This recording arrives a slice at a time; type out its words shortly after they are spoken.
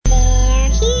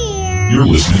You're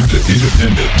listening to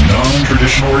independent,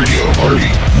 non-traditional radio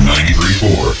Party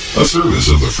 93.4, a service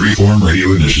of the Freeform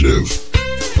Radio Initiative.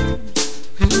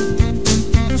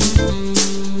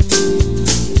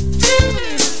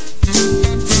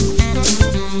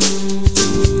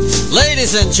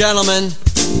 Ladies and gentlemen,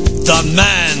 the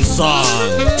man song.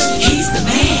 He's the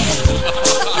man.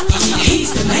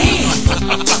 He's the man.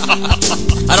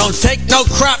 I don't take no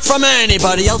crap from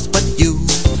anybody else but you.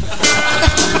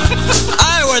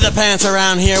 I wear the pants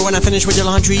around here when I finish with your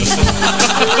laundry.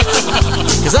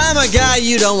 Cause I'm a guy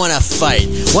you don't want to fight.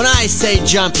 When I say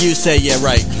jump, you say you're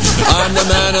right. I'm the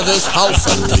man of this house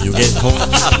until you get home.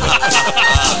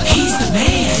 He's the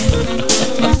man.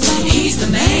 He's the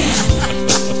man.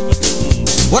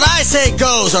 What I say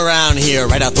goes around here,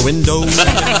 right out the window. And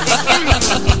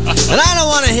I don't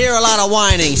want to hear a lot of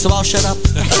whining, so I'll shut up.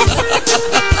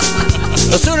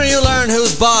 The sooner you learn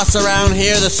who's boss around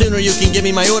here, the sooner you can give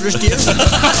me my orders, dear.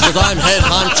 Because I'm head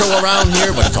honcho around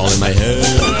here, but it's all in my head.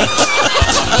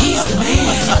 He's the man.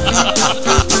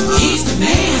 He's the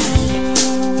man.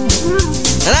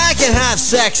 And I can have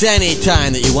sex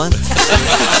anytime that you want.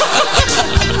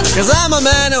 Cause I'm a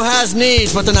man who has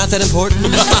needs, but they're not that important.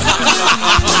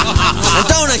 And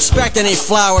don't expect any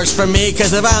flowers from me,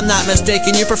 cause if I'm not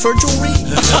mistaken, you prefer jewelry.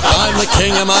 I'm the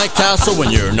king of my castle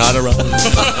when you're not around.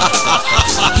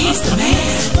 He's the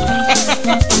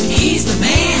man. He's the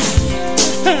man.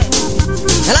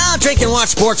 And I'll drink and watch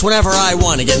sports whenever I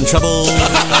want to get in trouble.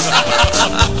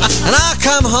 And I'll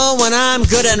come home when I'm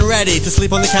good and ready to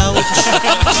sleep on the couch.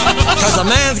 Cause a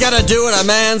man's gotta do what a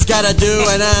man's gotta do,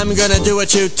 and I'm gonna do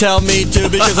what you tell me to,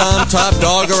 because I'm top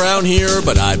dog around here,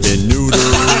 but I've been neutered.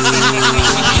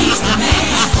 He's the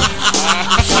man.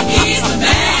 He's the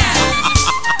man.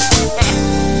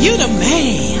 You the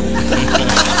man.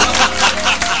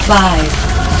 5,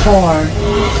 4,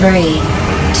 3,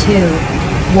 2,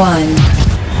 1.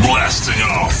 Blasting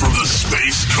off from the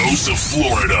space coast of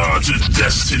Florida to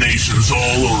destinations all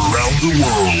around the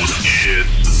world,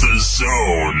 it's The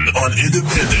Zone on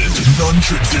independent,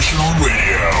 non-traditional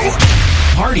radio.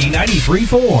 Party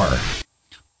 93.4.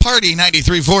 Party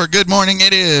 93.4. Good morning.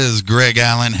 It is Greg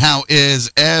Allen. How is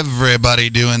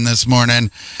everybody doing this morning?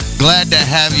 Glad to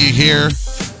have you here.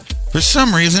 For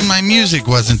some reason, my music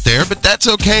wasn't there, but that's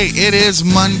okay. It is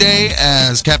Monday.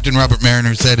 As Captain Robert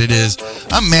Mariner said, it is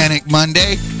a manic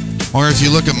Monday. Or if you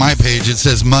look at my page, it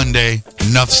says Monday.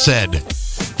 Enough said.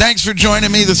 Thanks for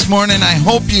joining me this morning. I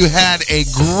hope you had a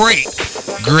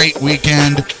great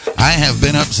weekend. I have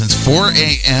been up since 4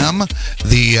 a.m.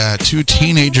 The two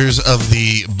teenagers of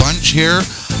the bunch here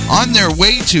on their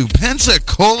way to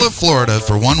Pensacola, Florida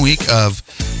for 1 week of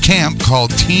camp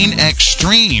called Teen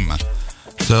Extreme.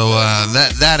 So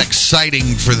that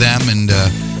exciting for them, and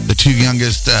the two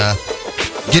youngest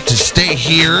get to stay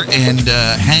here and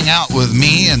hang out with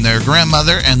me and their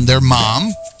grandmother and their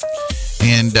mom.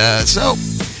 And so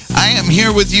I am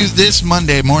here with you this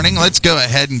Monday morning. Let's go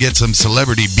ahead and get some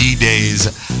Celebrity B-Days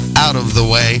out of the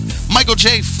way. Michael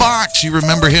J. Fox, you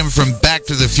remember him from Back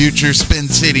to the Future, Spin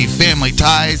City, Family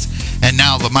Ties, and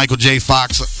now the Michael J.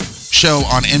 Fox show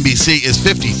on NBC is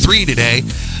 53 today.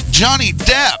 Johnny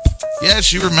Depp,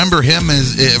 yes, you remember him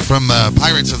as from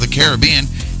Pirates of the Caribbean.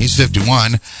 He's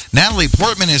 51. Natalie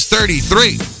Portman is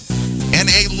 33. And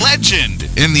a legend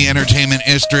in the entertainment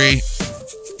industry,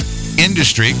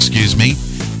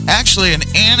 actually an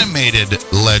animated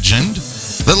legend,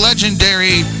 the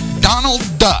legendary Donald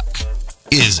Duck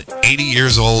is 80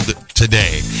 years old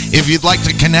today. If you'd like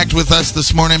to connect with us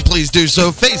this morning, please do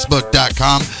so.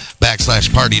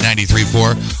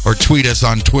 Facebook.com/Party934 or tweet us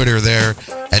on Twitter there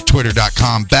at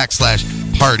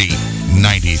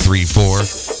Twitter.com/Party934.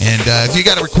 And if you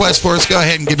got a request for us, go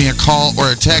ahead and give me a call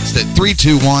or a text at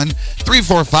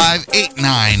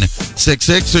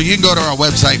 321-345-8966. Or you can go to our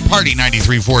website,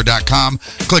 Party934.com,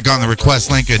 click on the request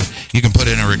link, and you can put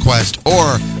in a request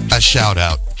or a shout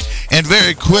out. And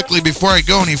very quickly, before I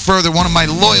go any further, one of my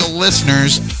loyal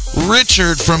listeners,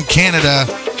 Richard from Canada,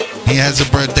 he has a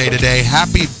birthday today.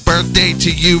 Happy birthday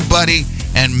to you, buddy,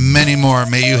 and many more.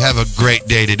 May you have a great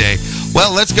day today.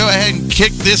 Well, let's go ahead and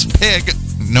kick this pig.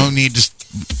 No need to...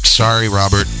 Sorry,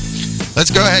 Robert.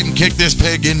 Let's go ahead and kick this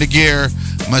pig into gear.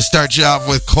 I'm going to start you off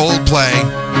with Coldplay.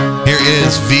 Here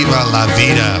is Viva La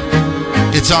Vida.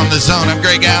 It's on The Zone. I'm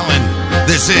Greg Allen.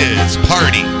 This is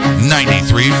Party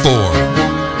 93.4.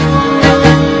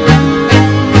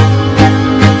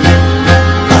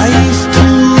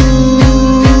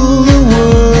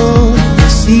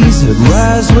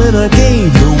 Rise when I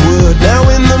gave the word. Now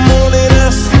in the morning I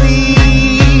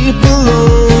sleep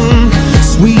alone.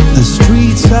 Sweep the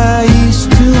streets I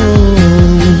used to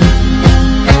own.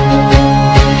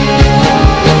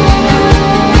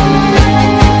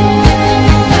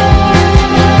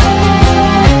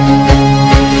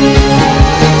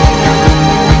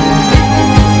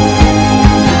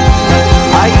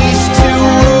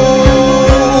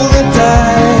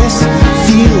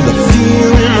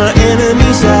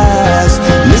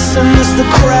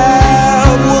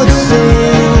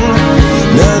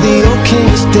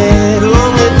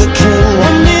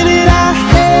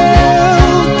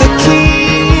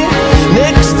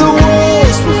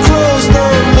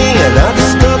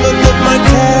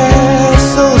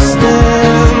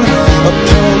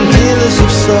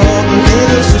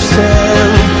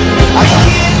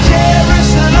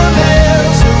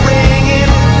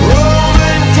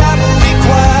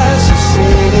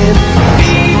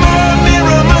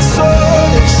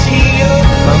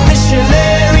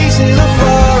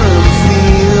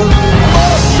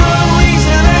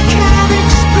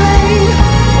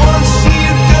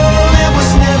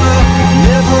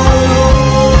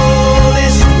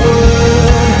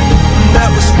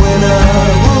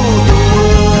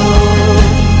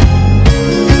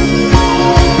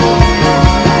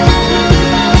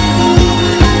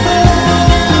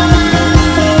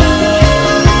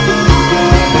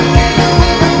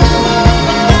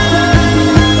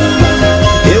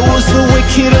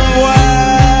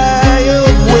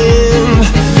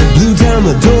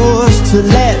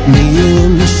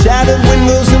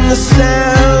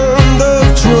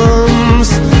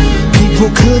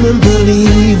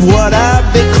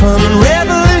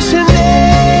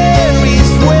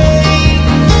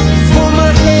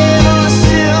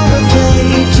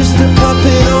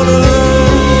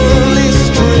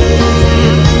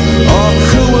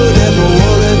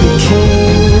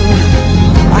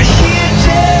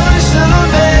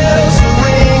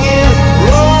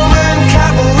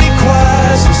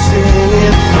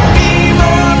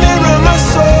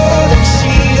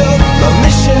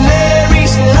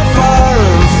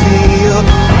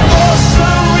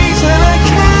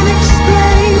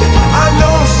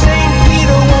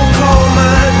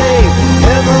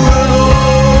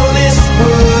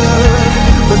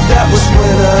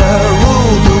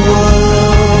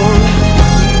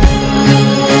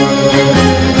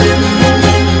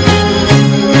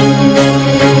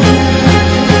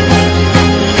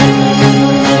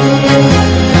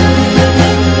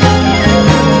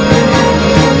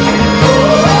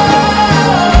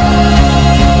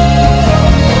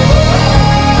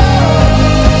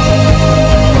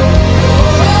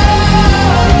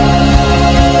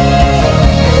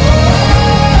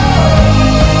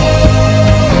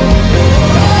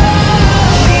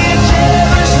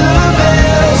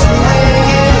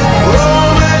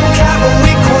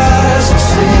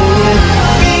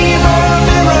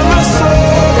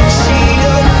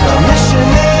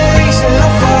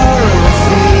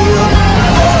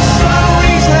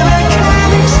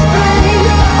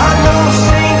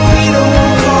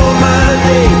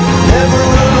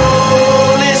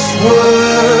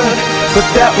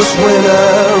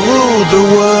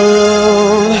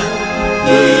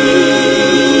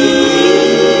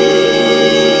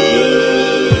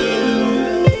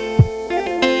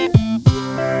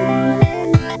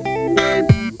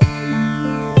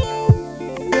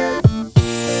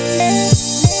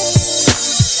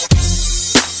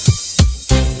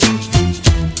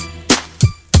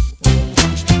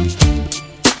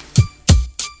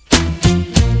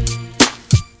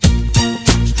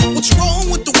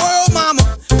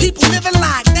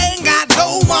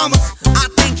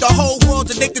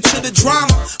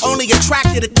 only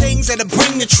attracted to things that'll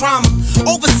bring the trauma.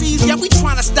 Overseas, yeah, we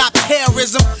trying to stop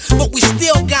terrorism, but we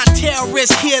still got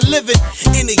terrorists here living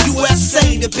in the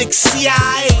USA, the big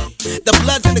CIA, the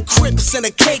Bloods and the Crips and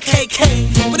the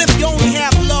KKK. But if you only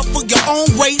have love for your own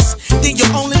race, then you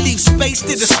only leave space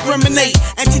to discriminate.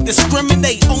 And to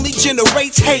discriminate only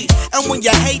generates hate. And when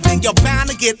you hate, then you're bound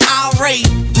to get irate.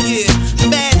 Yeah,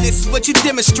 madness is what you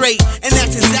demonstrate, and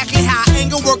that's exactly how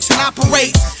anger works and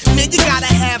operates. Man, you gotta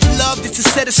have love just to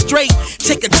set it straight.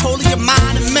 Take control of your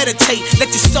mind and meditate. Let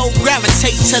your soul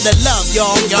gravitate to the love,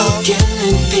 y'all. People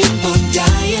killing, people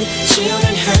dying,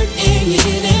 children hurt and you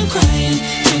hear them crying.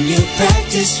 When you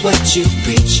practice what you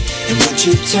preach, and what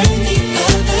you turn the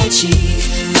other cheek.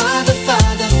 Father,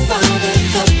 Father, Father,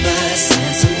 help us,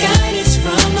 send some guidance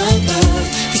from above.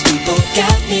 These people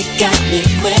got me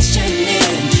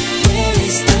questioning, where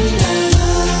is the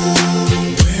love?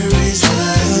 Where is the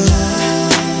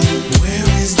love? Where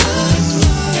is the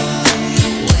love?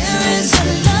 Where is the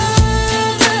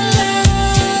love?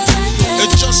 It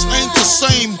just ain't the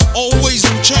same, always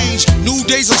new change. New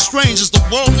days are strange, is the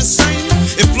world insane?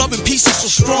 If love and peace is so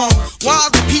strong, why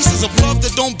are the pieces of love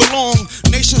that don't belong?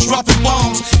 Nations dropping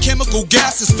bombs, chemical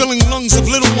gases filling lungs of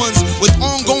little ones with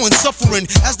ongoing suffering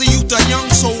as the youth are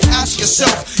young. So ask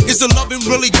yourself, is the loving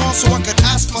really gone? So I could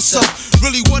ask myself,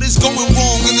 really what is going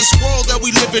wrong in this world that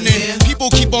we living in? People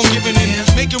keep on giving in,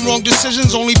 making wrong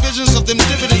decisions, only visions of them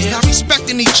dividends. Not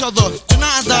respecting each other,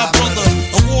 denying thy brother.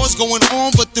 A war's going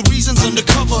on, but the reason's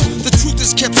undercover. The truth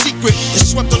is kept secret,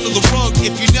 it's swept under the rug.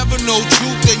 If you never know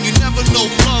truth, then you never know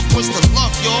love. Where's the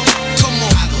love, y'all? Come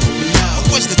on. I don't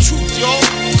know. Where's the truth, y'all?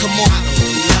 Come on. I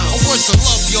don't know. Where's the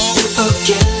love, y'all? People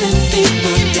killing,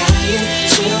 people dying,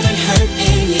 children hurt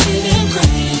and you hear them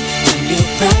crying. When you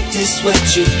practice what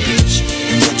you preach,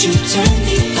 and what you turn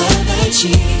the other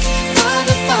cheek.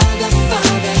 Father, Father,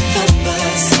 Father, help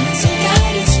us, send some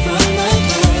guidance from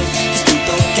above. These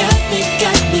people got me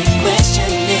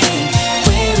questioning,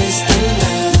 where is the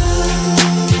love?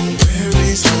 Where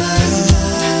is the love?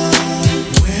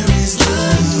 Where is the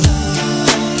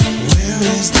love? Where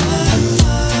is the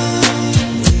love?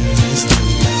 Where is the love?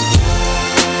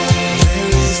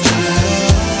 Where is the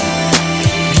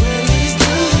love? Where is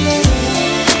the love?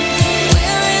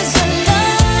 Where is the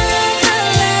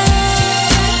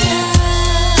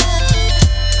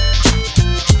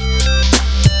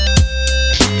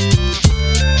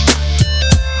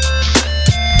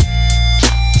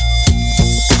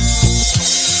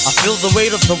I feel the weight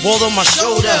of the world on my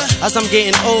shoulder. As I'm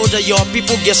getting older, your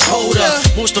people get colder.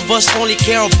 Most of us only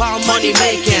care about money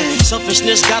making.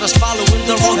 Selfishness got us following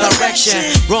the wrong direction.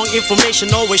 Wrong information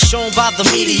always shown by the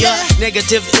media.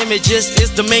 Negative images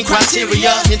is the main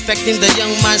criteria. Infecting the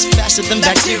young minds faster than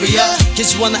bacteria.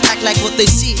 Kids wanna act like what they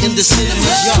see in the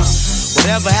cinema.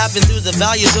 Whatever happened to the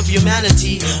values of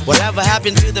humanity? Whatever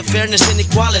happened to the fairness and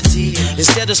equality?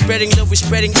 Instead of spreading love, we're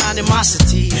spreading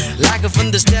animosity. Lack of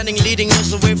understanding leading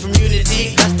us away from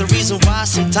unity. That's the reason why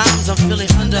sometimes I'm feeling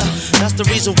under. That's the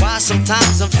reason why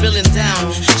sometimes I'm feeling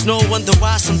down. It's no wonder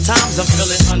why sometimes I'm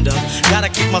feeling under. Gotta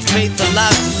keep my faith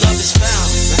alive till love is found.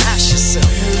 Now ask yourself,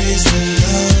 where is the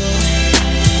love?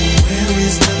 Where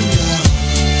is the love?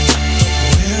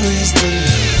 Where is the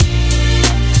love?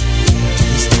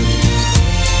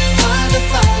 Father,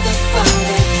 Father,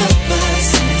 help us,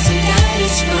 send some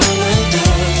guidance from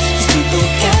above. These people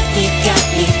got me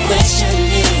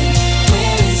questioning,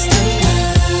 where is the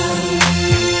love?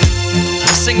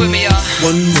 sing with me, y'all.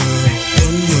 One word,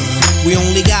 we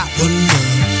only got one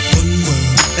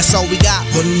word, that's all we got.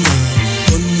 One word,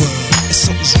 and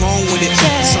something's wrong with it,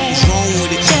 something's wrong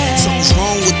with it, something's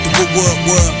wrong with the good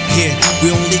word, yeah. We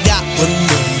only got one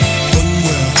word,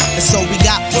 that's all we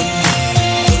got. One word.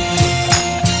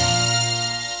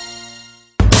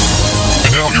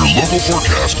 Now your local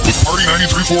forecast with Party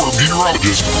 93.4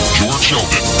 meteorologist George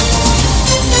Sheldon.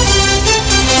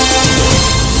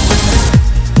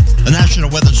 The National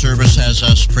Weather Service has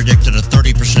us predicted a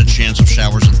 30% chance of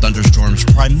showers and thunderstorms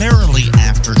primarily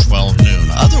after 12 noon.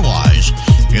 Otherwise,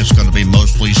 it's going to be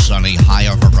mostly sunny, high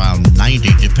of around 90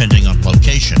 depending on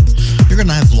location. You're going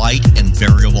to have light and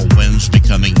variable winds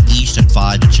becoming east at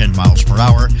 5 to 10 miles per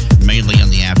hour, mainly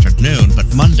in the afternoon.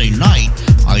 But Monday night,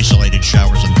 isolated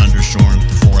showers and thunderstorms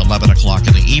before 11 o'clock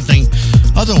in the evening.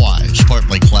 Otherwise,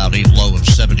 partly cloudy, low of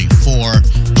 74.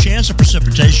 Chance of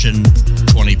precipitation,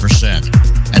 20%.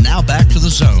 And now back to the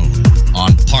zone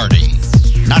on Party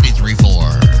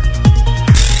 93.4.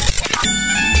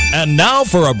 And now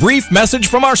for a brief message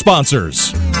from our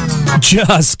sponsors.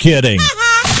 Just kidding.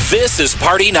 This is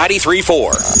Party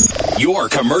 93.4, your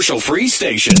commercial-free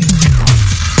station.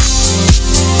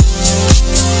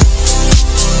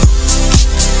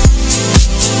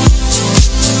 93.4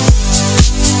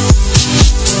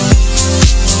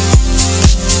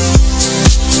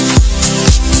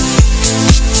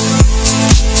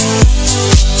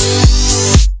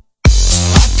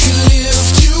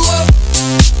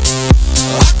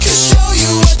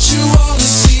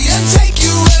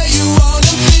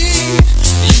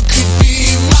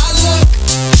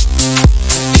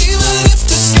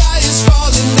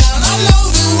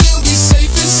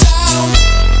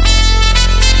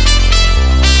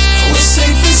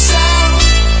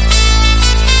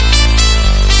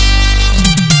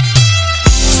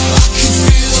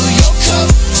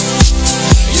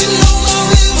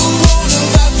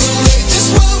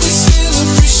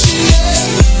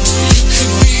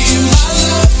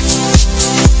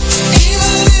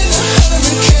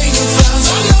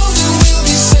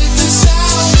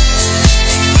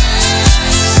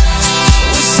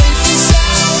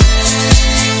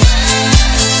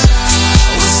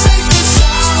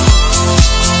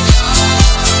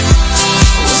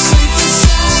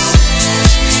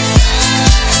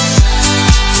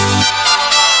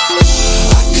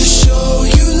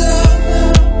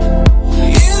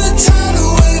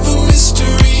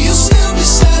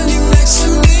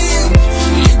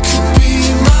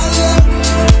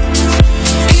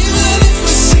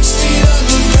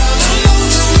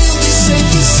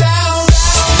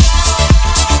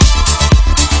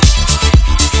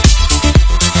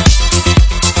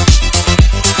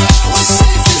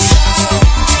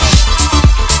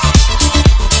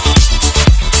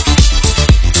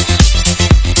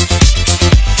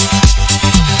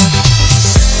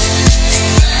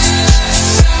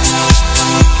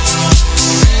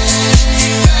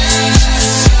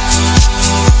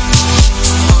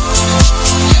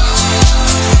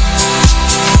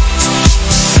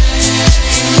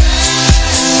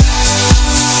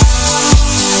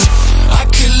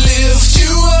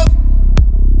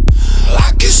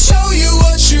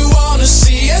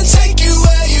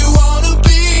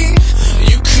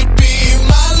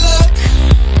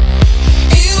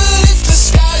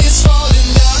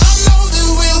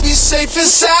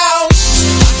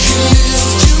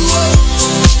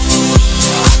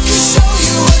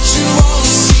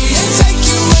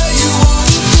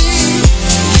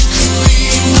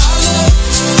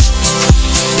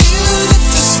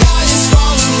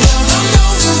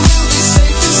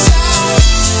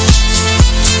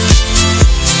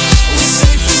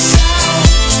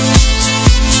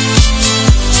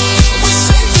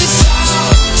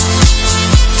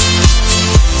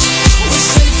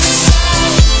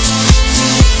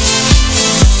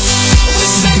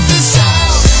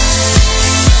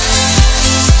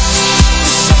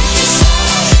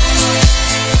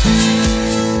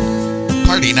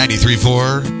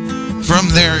 93.4 from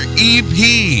their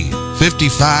EP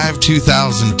 55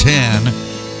 2010.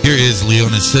 Here is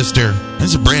Leona's Sister. This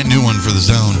is a brand new one for the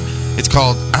Zone. It's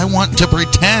called I Want to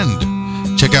Pretend.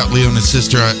 Check out Leona's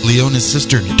Sister at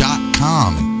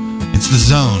leonassister.com. It's the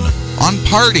Zone on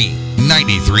Party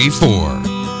 93.4.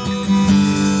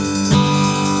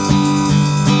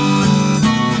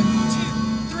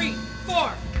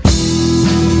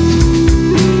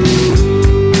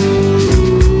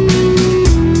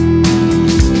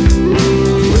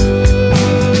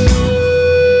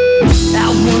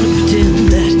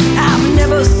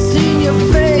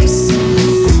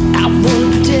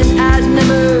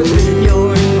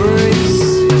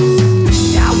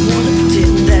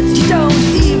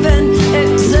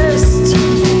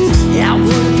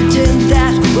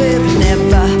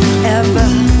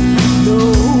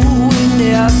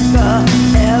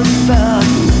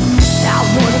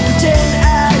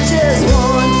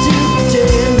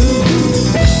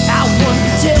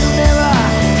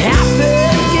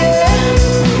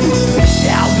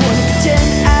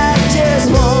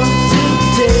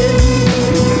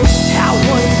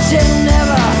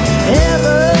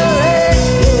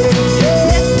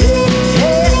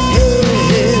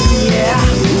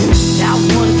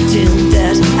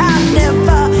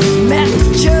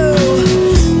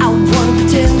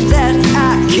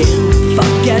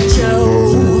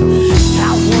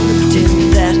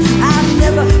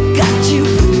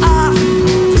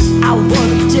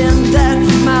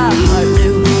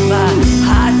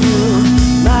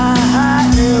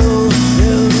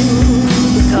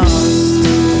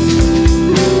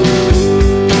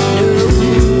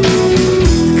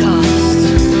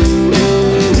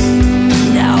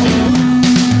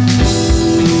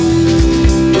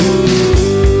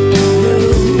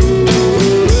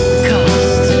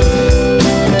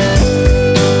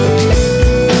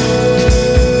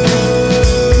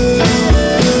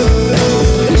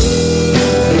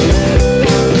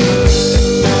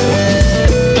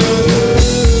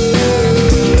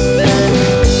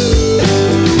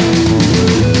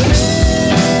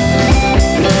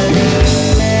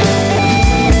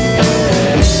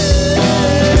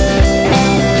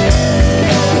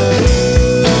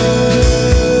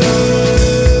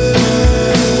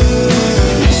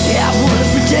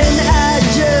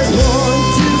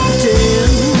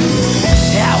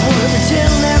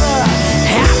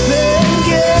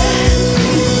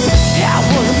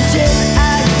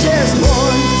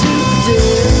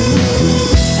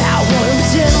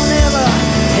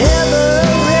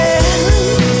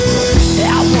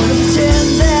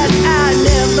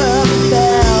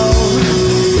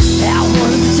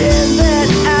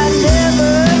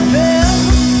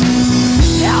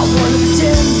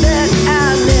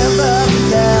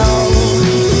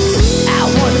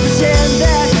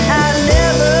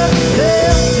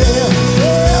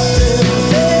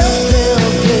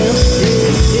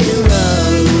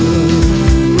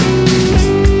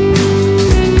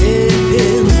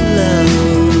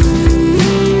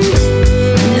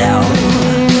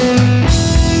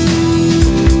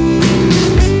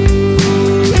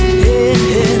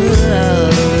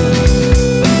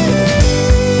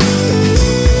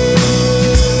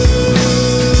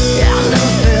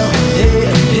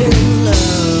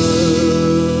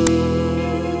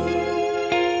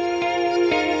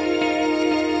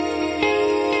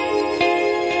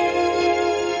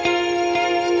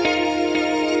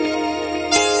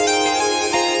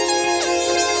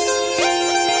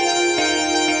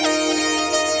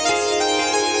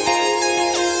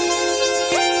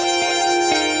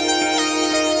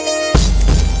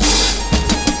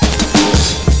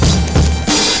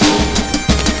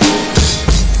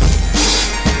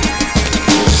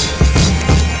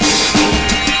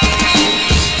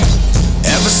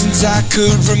 I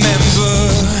could remember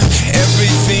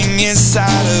everything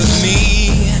inside of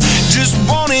me just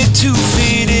wanted to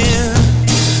fit in.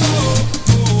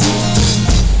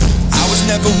 I was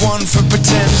never one for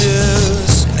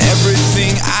pretenders, and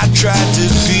everything I tried to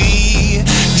be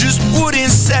just wouldn't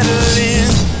settle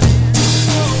in.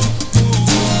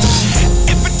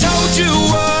 If I told you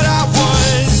what I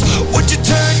was, would you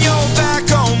turn your back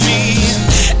on me?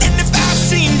 And if I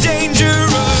seemed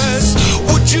dangerous,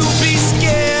 would you be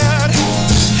scared?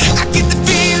 I get the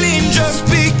feeling just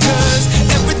because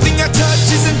everything I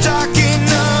touch isn't dark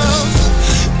enough,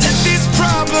 that this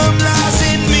problem lies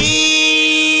in me.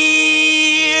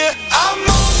 I'm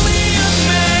only a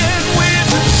man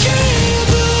with a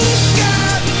cable that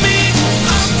got me.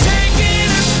 I'm taking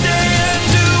a stand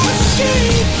to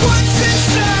escape what's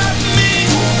inside me.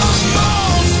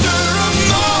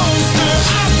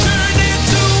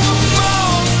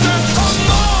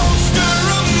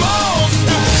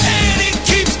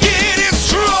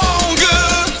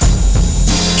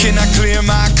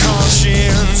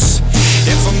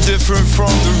 different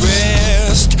from the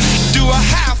rest? Do I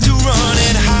have to run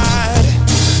and hide?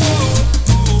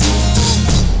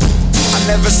 I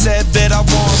never said that I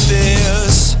want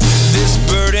this. This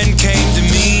burden came to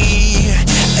me,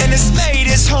 and it's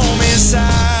made its home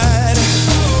inside.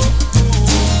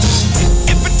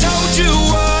 If I told you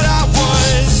what I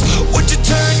was, would you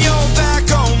turn your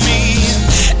back on me?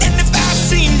 And if I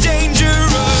seem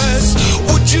dangerous,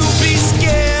 would you be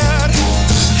scared?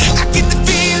 I get the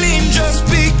feeling just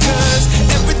because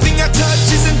everything I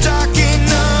touch isn't dark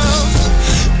enough,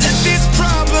 that this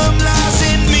problem lies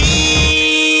in me.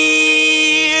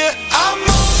 I'm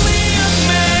only a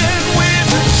man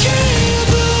with a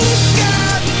cable that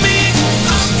got me.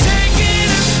 I'm taking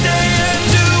a stand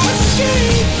to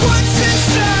escape what's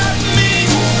inside me.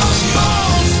 A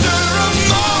monster, a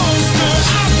monster.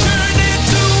 I've turned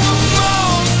into a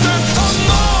monster, a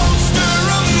monster,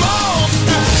 a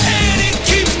monster, and it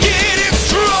keeps getting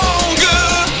stronger.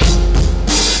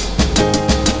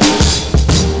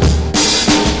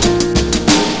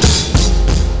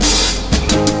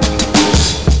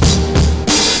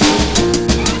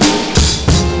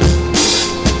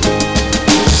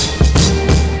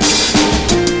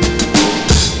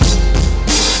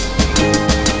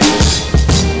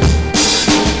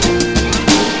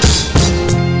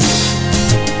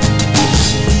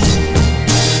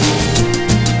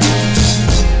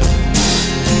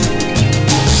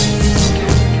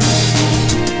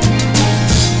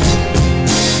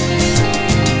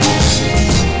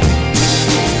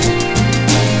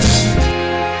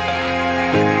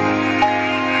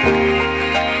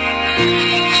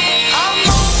 I'm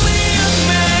only a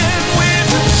man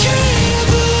with a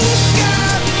cable that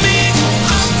got me.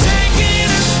 I'm taking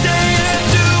a stand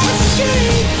to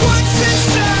escape what's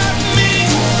inside me.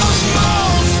 A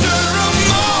monster, a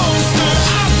monster.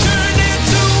 I've turned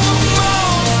into a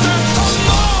monster, a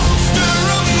monster,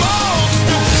 a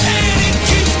monster, and it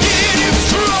keeps getting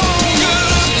stronger.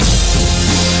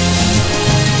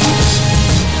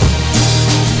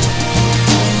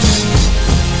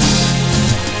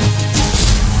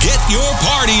 Get your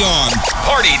party on.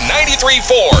 Party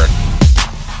 93.4.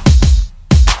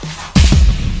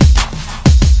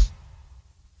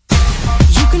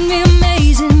 You can be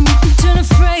amazing, you can turn a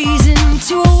phrase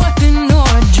into a weapon or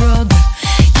a drug.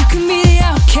 You can be the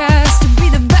outcast, to be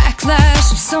the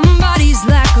backlash of somebody's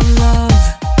lack of love.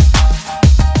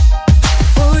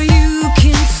 Or you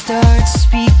can start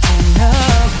speaking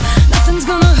up. Nothing's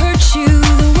gonna hurt you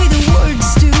the way the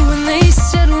words do when they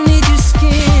settle neath your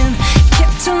skin.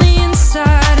 Kept on the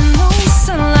inside and no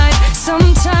sunlight,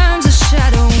 sometimes a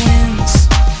shadow wins.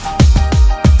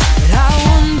 But I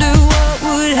wonder what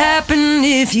would happen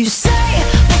if you say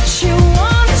what you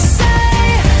wanna say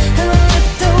and let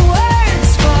the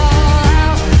words fall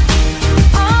out.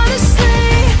 Honestly,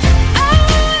 I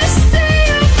wanna see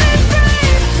you be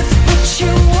brave with what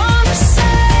you wanna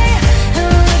say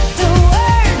and let the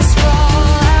words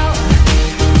fall out.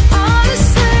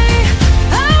 Honestly,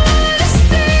 I wanna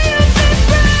see you be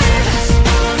brave. I just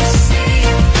wanna see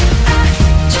you. I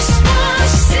just wanna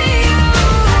see you.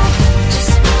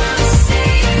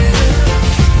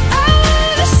 I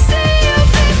wanna see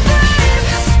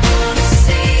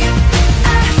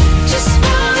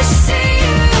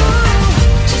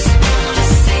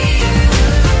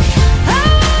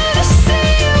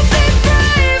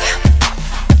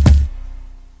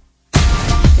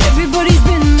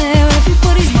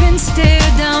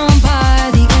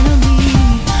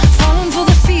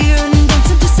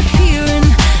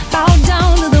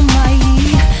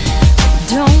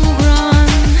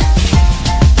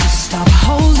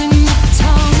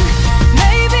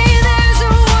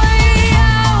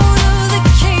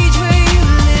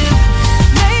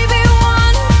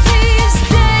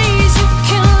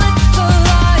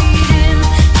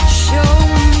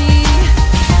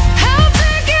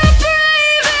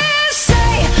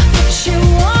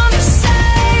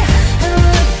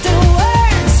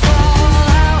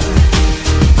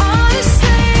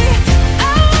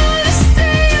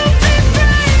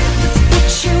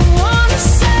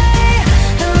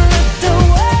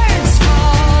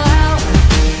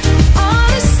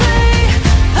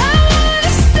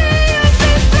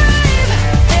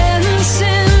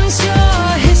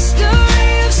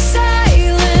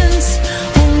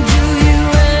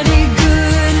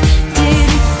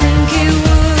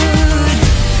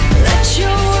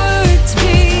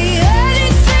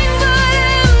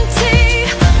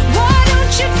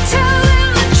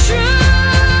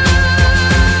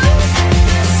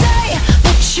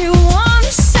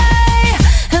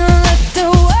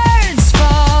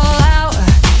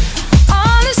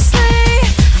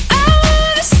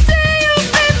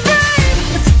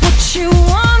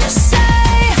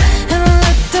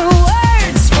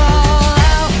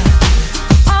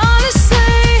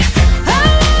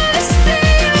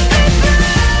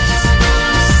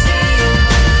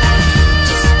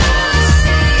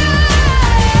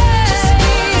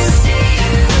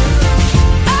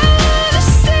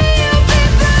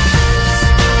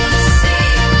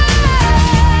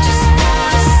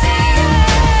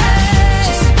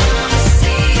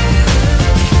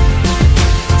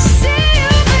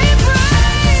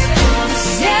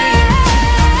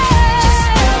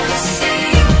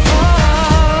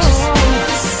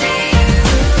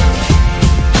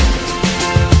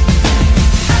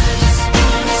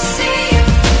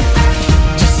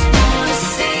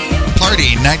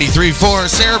Party 93.4,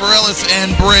 Sarah Bareilles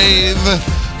and Brave.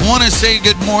 Want to say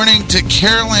good morning to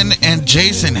Carolyn and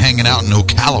Jason hanging out in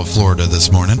Ocala, Florida this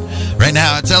morning. Right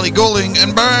now, it's Ellie Goulding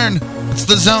and Byrne. It's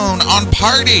The Zone on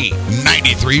Party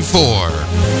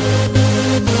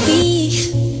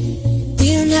 93.4.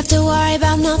 We don't have to worry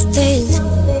about nothing.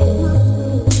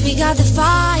 We got the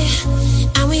fire,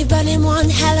 and we burning one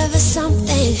hell of a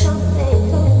something.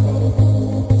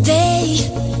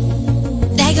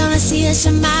 They're gonna see us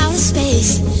from outer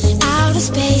space,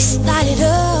 light it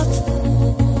up,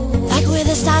 like we're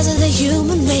the stars of the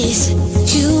human race. When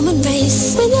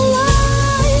the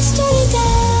lights turn it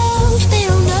down, they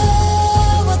don't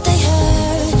know what they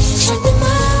heard. Strike the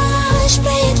march,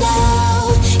 play it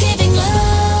loud, giving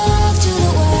love to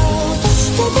the world.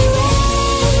 We'll be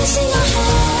raising our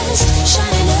hands,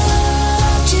 shining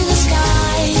up to the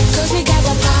sky, 'cause we got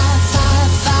the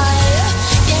fire.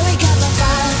 Yeah, we got the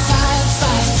fire.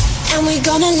 And we're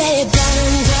gonna let it burn. We're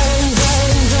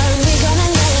gonna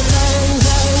let it burn.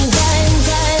 Gonna let it burn.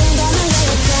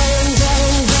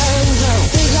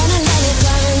 We're gonna let it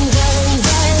burn.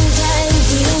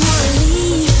 We don't wanna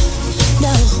leave,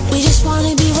 no, we just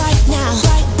wanna be right now.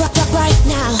 Right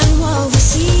now. And what we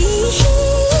see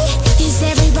is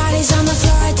everybody's on the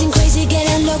floor acting crazy,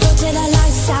 getting loco till the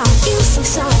lights out. Music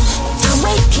song, I'm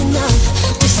waking up.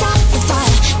 We start the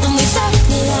fire, and we felt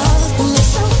the love. And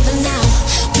it's over now,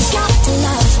 we got the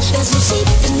love. There's no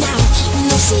sleeping now,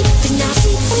 no sleeping now.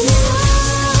 When the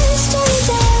lights turn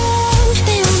down,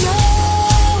 they don't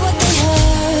know what they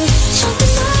heard. Strike the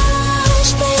march,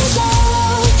 play it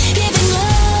loud, giving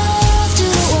love to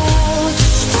the world.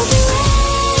 We'll be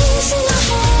raising our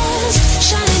hands,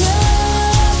 shining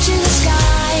up to the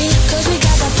sky, 'cause we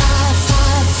got the fire.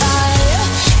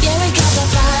 Yeah, we got the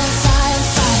fire.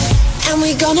 And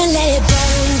we're gonna let it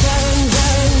burn. We're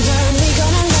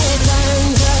gonna let it burn.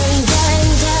 Gonna let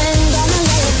it burn.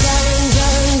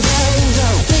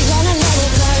 We're gonna let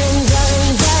it burn.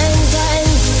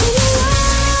 When the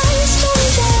lights turn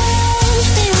down,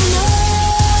 they don't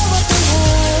know what they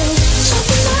heard. Strike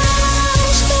the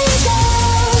march, play it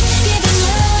loud, giving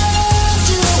love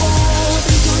to the world.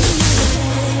 We're gonna let it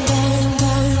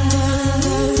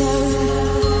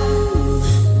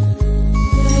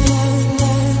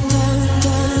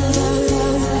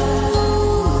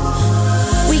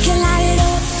We can light it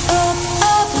up,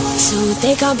 so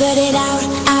they can't put it out.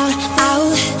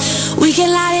 We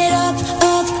can light it up,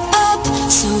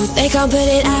 so they can't put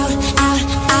it out.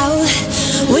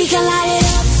 We can light it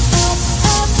up,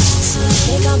 so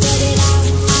they can't put it out.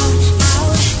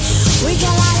 We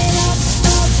can light it up,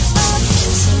 so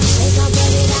they can't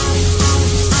put it out.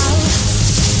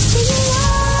 When the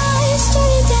lights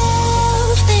turn it down,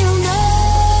 they don't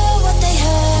know what they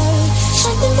heard.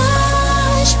 Strike the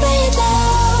march, play it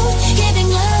loud, giving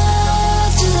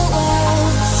love to the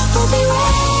world. We'll be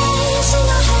raising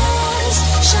our hands,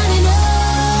 shining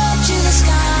up to the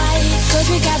sky, 'cause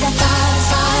we got the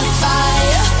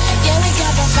fire. Yeah, we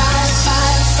got the fire.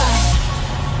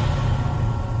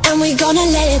 And we're gonna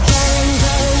let it burn.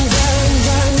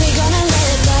 We're gonna let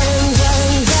it burn. Gonna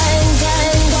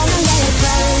let it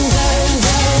burn.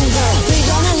 We're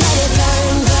gonna let it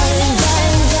burn. When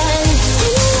the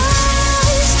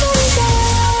lights turn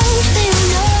down, they don't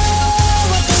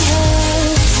know what they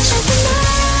heard. Strike the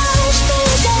march, play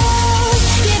it loud,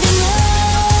 giving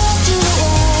love to the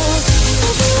world.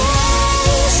 We'll be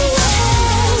raising our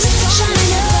hands,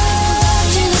 shining up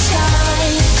to the sky,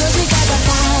 'cause we got the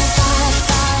fire.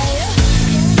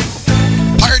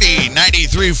 Party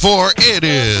 93.4. It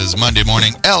is Monday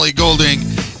morning. Ellie Goulding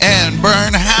and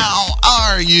Byrne. How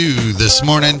are you this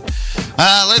morning?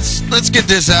 Let's get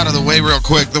this out of the way real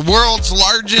quick. The world's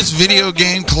largest video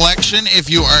game collection, if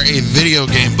you are a video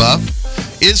game buff,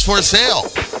 is for sale.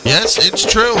 Yes, it's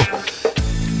true.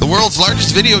 The world's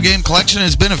largest video game collection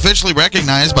has been officially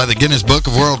recognized by the Guinness Book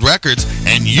of World Records,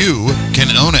 and you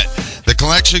can own it. The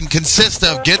collection consists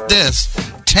of, get this,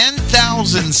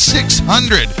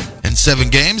 10,607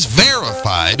 games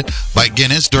verified by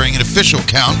Guinness during an official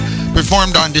count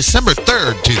performed on December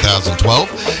 3rd, 2012,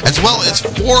 as well as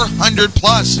 400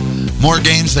 plus more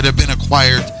games that have been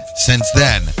acquired since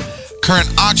then. Current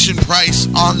auction price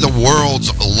on the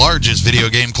world's largest video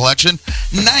game collection,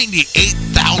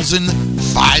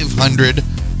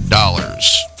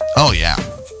 $98,500. Oh, yeah.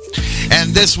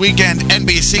 And this weekend,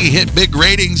 NBC hit big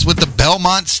ratings with the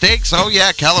Belmont Stakes. Oh,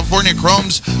 yeah, California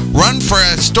Chrome's run for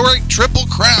a historic Triple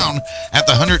Crown at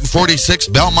the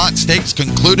 146th Belmont Stakes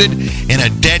concluded in a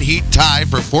dead heat tie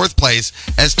for fourth place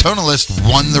as Tonalist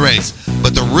won the race.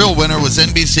 But the real winner was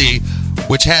NBC,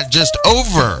 which had just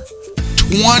over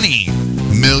 20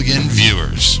 million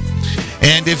viewers.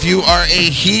 And if you are a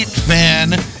Heat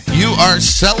fan, you are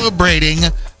celebrating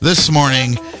this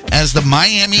morning as the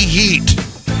Miami Heat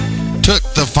took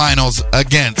the finals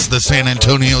against the San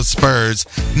Antonio Spurs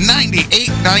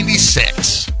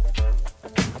 98-96.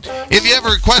 If you have a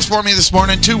request for me this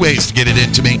morning, two ways to get it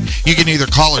into me. You can either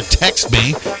call or text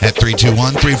me at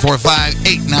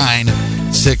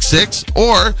 321-345-8966,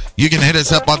 or you can hit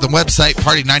us up on the website,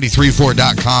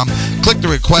 party934.com. Click the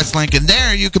request link, and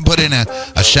there you can put in a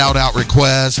shout-out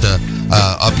request, a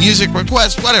music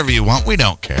request, whatever you want. We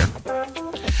don't care.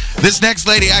 This next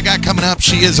lady I got coming up,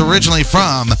 she is originally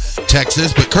from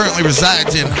Texas, but currently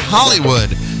resides in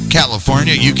Hollywood,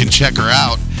 California. You can check her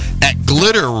out at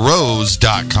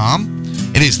glitterrose.com.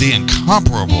 It is the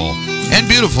incomparable and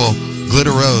beautiful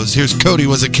Glitter Rose. Here's Cody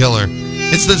Was a Killer.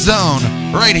 It's The Zone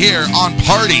right here on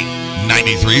Party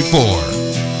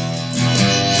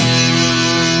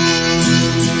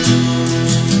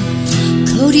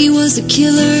 93.4. Cody was a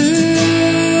killer,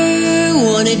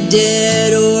 wanted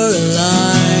dead or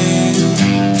alive.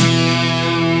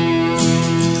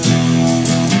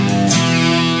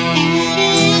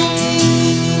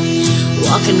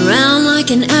 Walking around like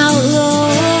an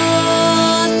outlaw,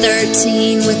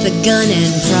 13 with a gun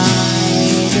and pride.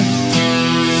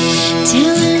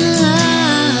 Telling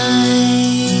lies,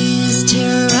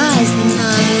 terrorize the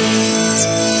night.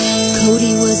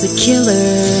 Cody was a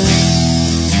killer.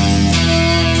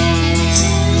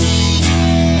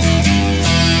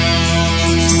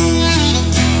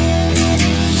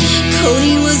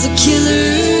 Cody was a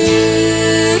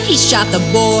killer. He shot the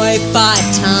boy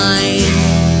 5 times.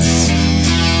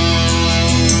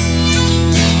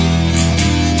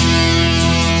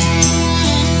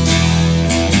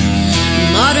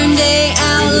 Modern day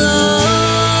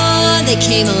outlaw, they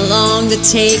came along to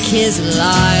take his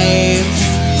life.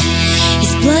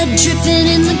 His blood dripping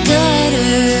in the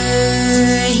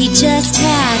gutter. He just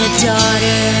had a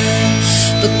daughter,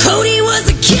 but Cody was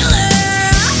a killer.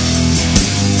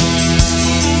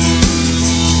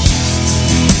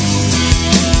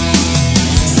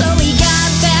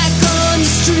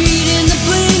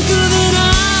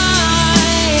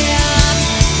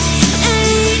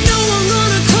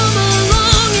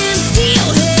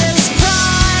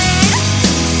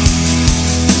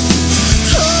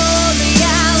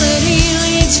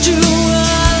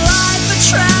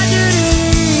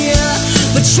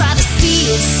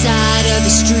 Side of the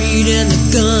street and the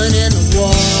gun and the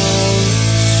wall.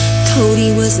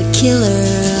 Cody was a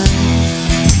killer.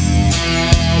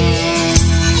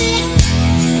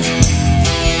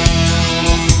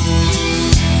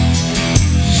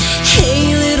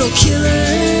 Hey, little killer,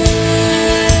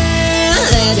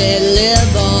 let it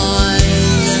live on.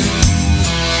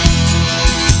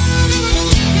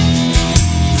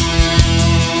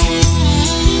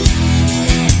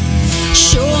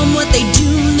 Show them what they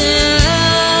do now.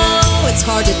 It's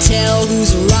hard to tell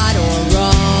who's right or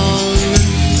wrong.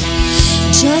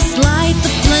 Just light the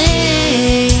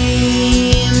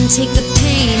flame, take the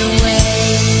pain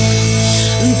away.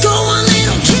 Go on,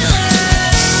 little killer.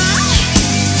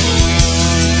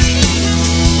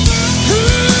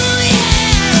 Ooh,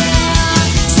 yeah.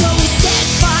 So we set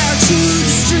fire to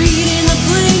the street in the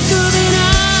blink of an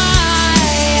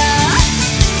eye.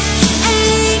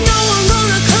 Ain't no one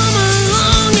gonna come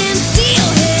along and steal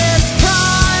his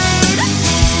pride.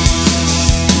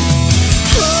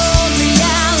 Cold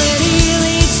reality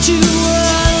leads to a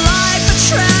life of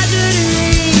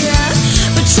tragedy.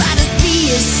 But try to see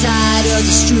his side of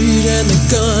the street and the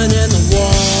gun and the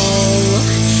wall.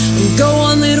 Go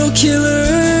on, little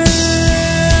killer.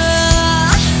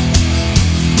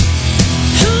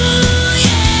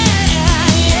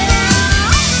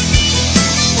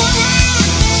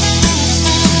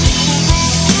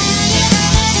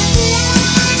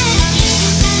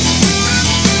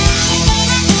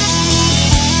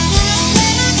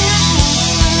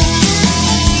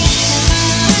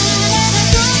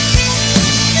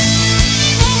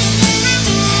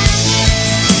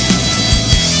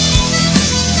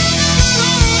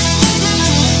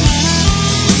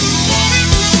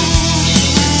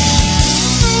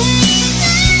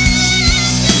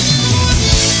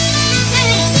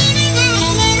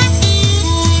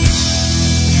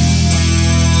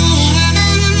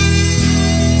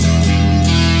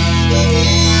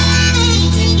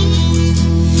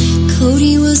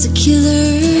 Cody was a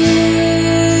killer,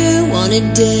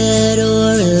 wanted dead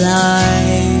or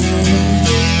alive.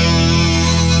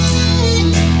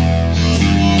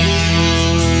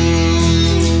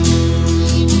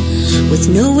 With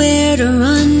nowhere to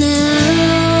run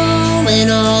now,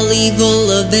 and all evil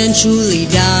eventually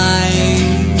dies.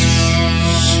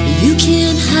 You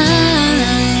can't hide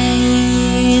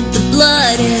the blood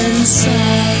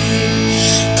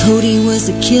Cody was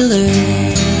a killer.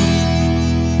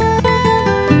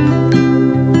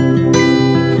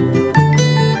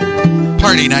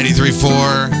 Party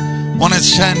 93.4. Want to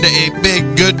send a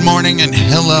big good morning and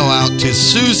hello out to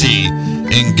Susie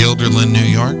in Guilderland, New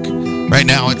York. Right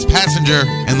now it's Passenger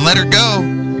and Let Her Go.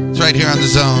 It's right here on the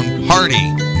Zone. Party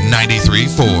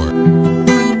 93.4.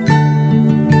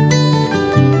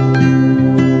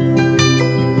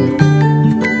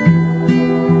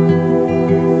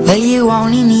 Well, you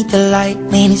only need the light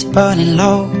when it's burning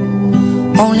low.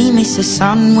 Only miss the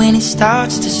sun when it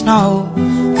starts to snow.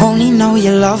 Only know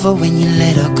you love her when you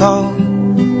let her go.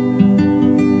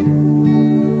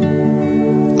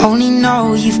 Only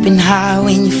know you've been high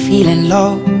when you're feeling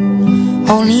low.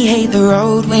 Only hate the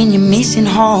road when you're missing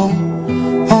home.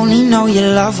 Only know you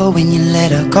love her when you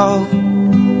let her go.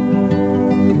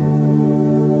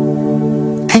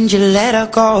 And you let her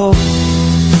go.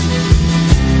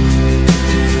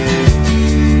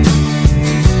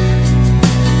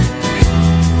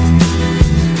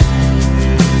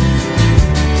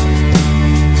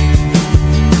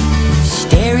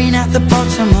 At the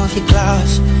bottom of your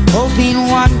glass, hoping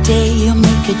one day you'll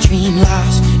make a dream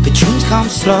last. But dreams come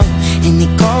slow and they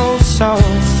go so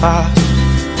fast.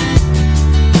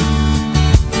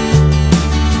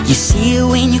 You see it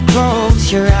when you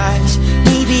close your eyes.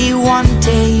 Maybe one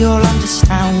day you'll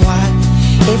understand why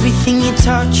everything you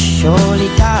touch surely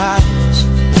dies.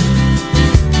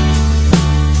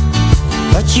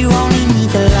 But you only need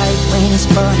the light when it's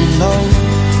burning low.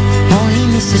 Only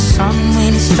miss the sun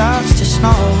when it starts to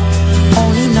snow.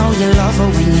 Only know you love her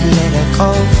when you let her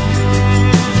go.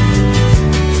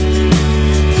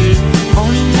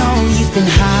 Only know you've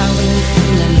been high when you're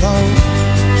feeling low.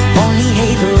 Only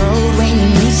hate the road when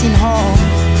you're missing home.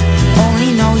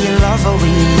 Only know you love her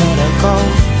when you let her go.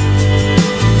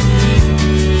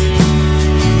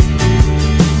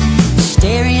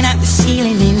 Staring at the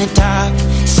ceiling in the dark.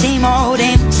 Same old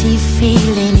empty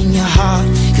feeling in your heart.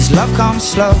 Cause love comes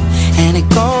slow and it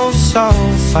goes so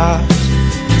fast.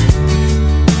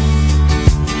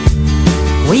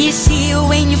 Well, you see her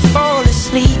when you fall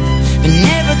asleep, but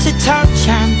never to touch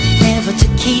and never to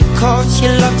keep. Cause you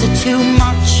loved her too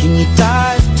much and you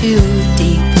dive too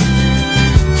deep.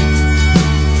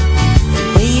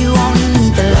 Well, you only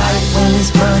need the light when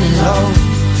it's burning low.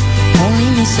 Only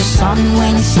miss the sun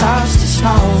when it starts to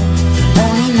snow.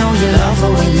 Only know you love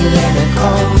her when you let her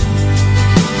go.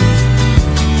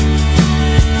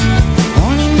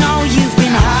 Only know you've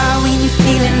been high when you're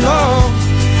feeling low.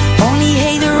 Only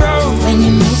hate the road when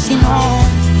you're missing home.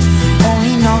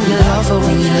 Only know you love her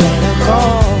when you let her go.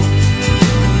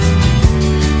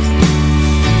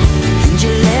 And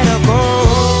you let her go.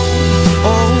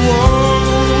 Oh, oh,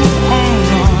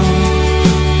 oh, oh.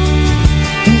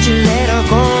 And you let her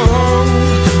go.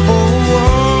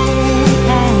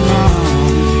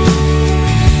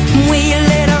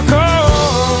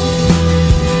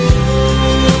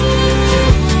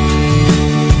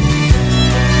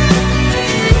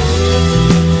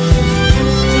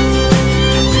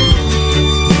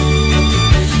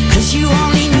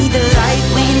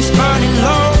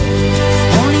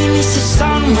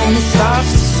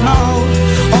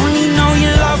 Only know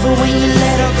you love her when you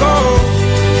let her go.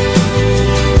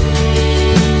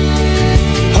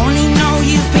 Only know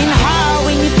you've been high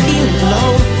when you're feeling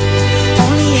low.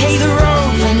 Only hate the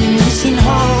road when you're missing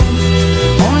home.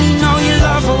 Only know you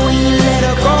love her when you let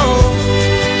her go.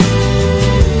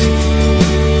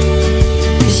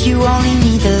 Cause you only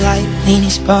need the light when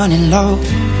it's burning low.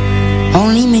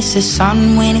 Only miss the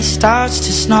sun when it starts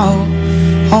to snow.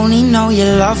 Only know you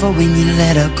love her when you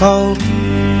let her go.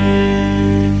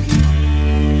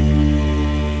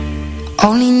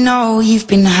 Only know you've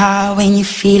been high when you're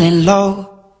feeling low.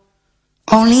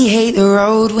 Only hate the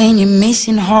road when you're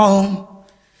missing home.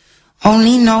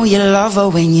 Only know you love her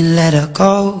when you let her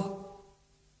go.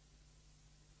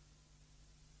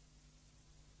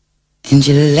 And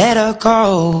you let her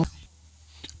go.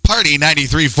 Party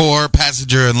 93.4,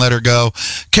 Passenger and Let Her Go.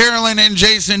 Carolyn and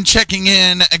Jason checking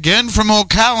in again from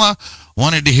Ocala.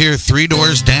 Wanted to hear Three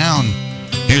Doors Down.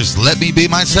 Here's Let Me Be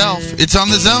Myself. It's on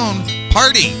the Zone.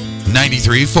 Party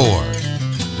 93.4.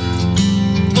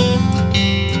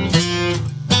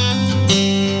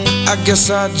 I guess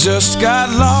I just got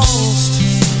lost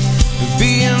in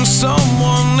being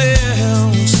someone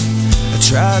else. I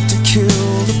tried to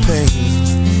kill the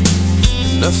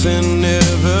pain, nothing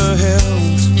ever helped.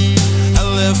 I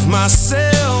left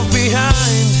myself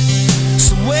behind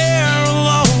somewhere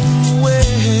along the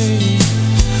way,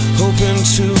 hoping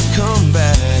to come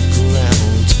back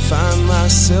around to find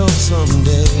myself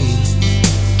someday.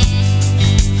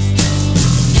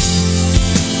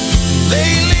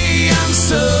 Lately I'm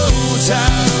so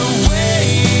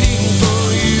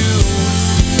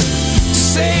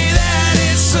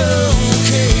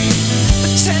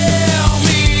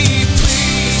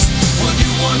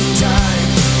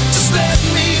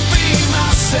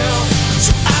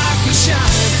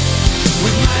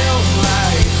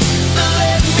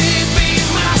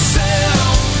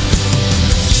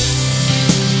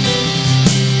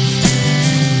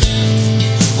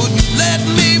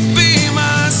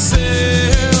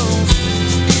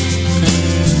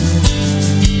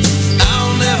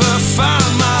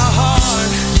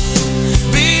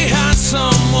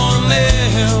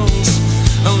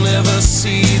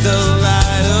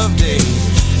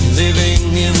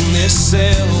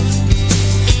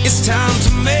it's time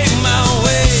to make my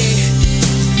way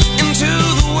into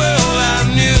the world I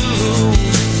knew,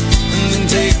 and then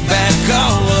take back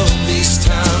all of these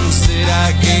times that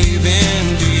I gave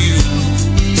in to you.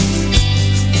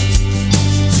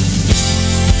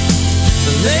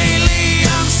 Lately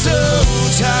I'm so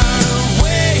tired of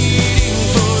waiting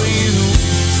for you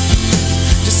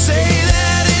to say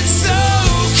that it's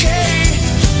okay.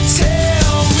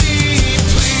 Tell me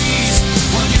please,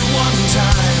 will you one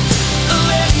time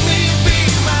let me be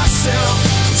myself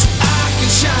so I can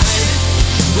shine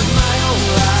with my own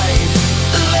light?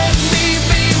 Let me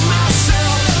be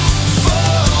myself for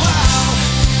a while,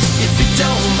 if you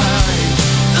don't mind.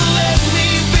 Let me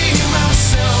be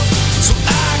myself so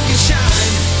I can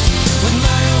shine with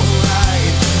my own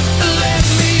light. Let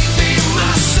me be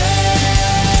myself.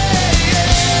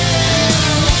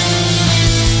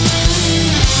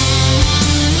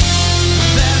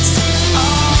 That's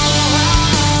all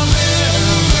I've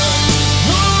ever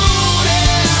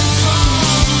wanted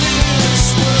from this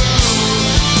world,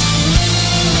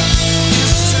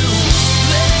 is to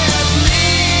let me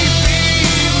be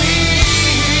me.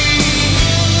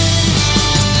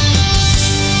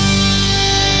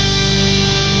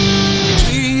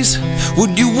 Please,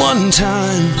 would you one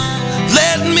time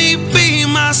let me be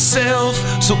myself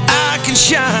so I can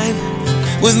shine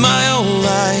with my own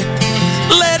light?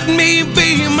 Let me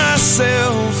be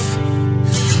myself.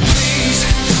 Please,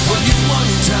 would you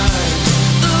one time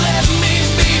let me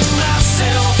be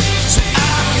myself so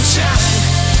I can shine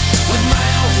with my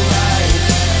own light?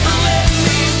 Let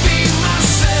me be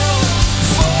myself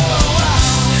for a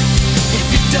while, if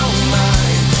you don't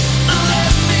mind.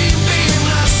 Let me be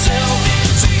myself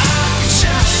so I can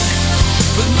shine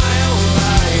with my own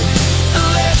light.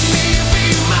 Let me be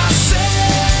myself.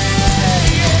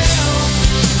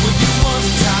 Would you one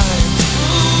time?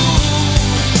 Ooh,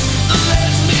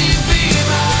 let me be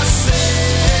myself.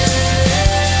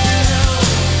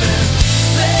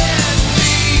 Let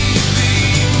me be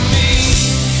me.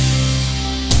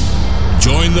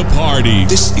 Join the party.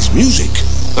 This is music,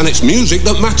 and it's music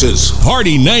that matters.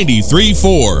 Party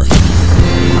 93.4.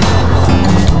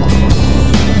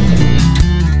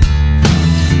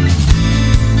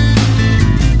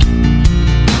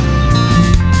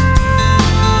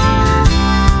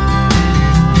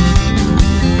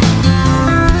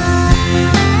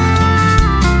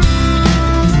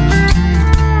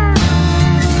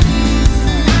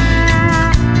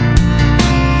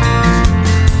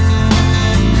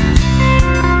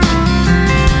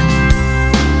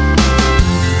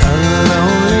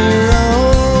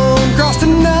 Crossed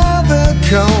another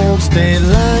cold state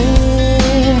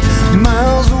line,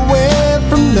 miles away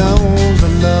from those I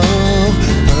love.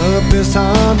 Purpose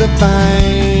hard to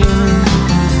find.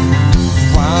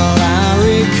 While I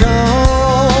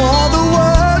recall the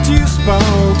words you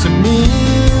spoke to me,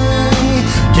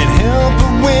 can't help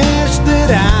but wish that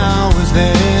I was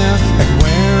there, like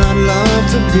where I'd love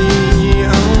to be.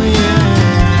 Oh yeah.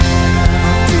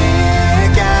 Dear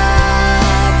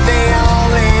God, the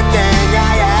only thing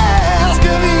I ask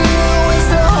of you is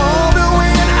to hold me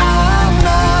when I'm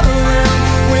not around,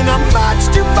 when I'm much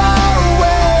too far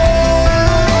away.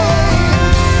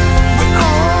 We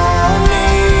all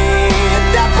need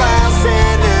that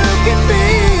person who can be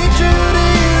true to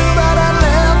you, but I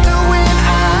left her with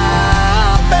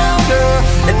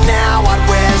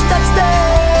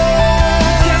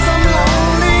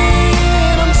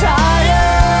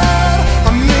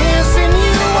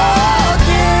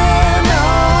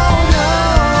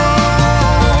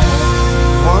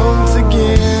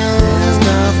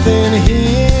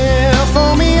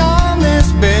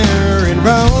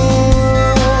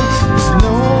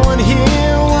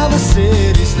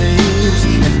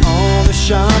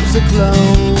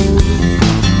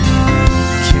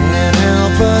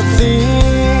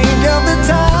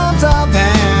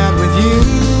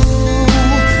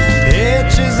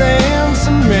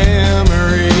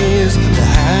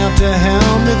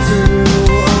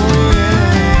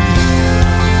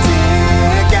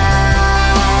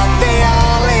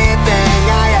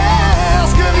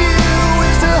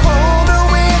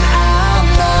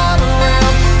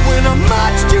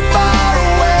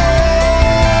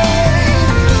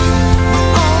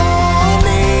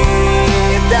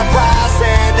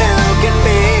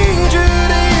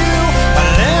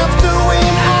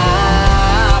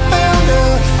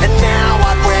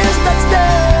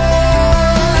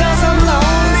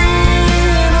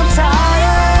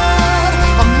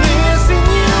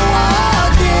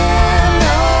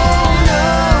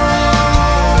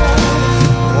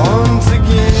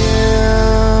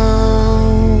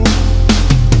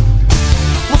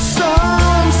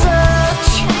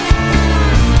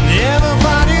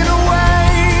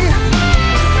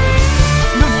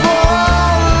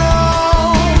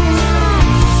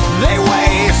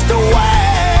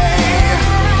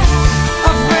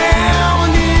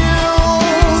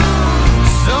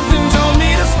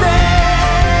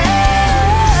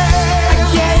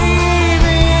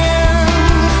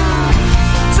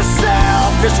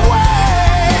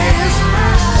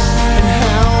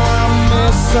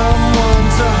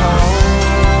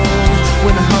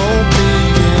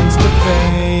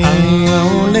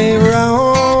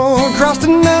just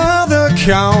another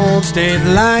cold state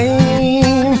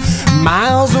line.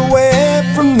 Miles away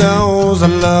from those I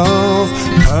love,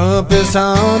 purpose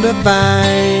hard to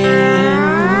find.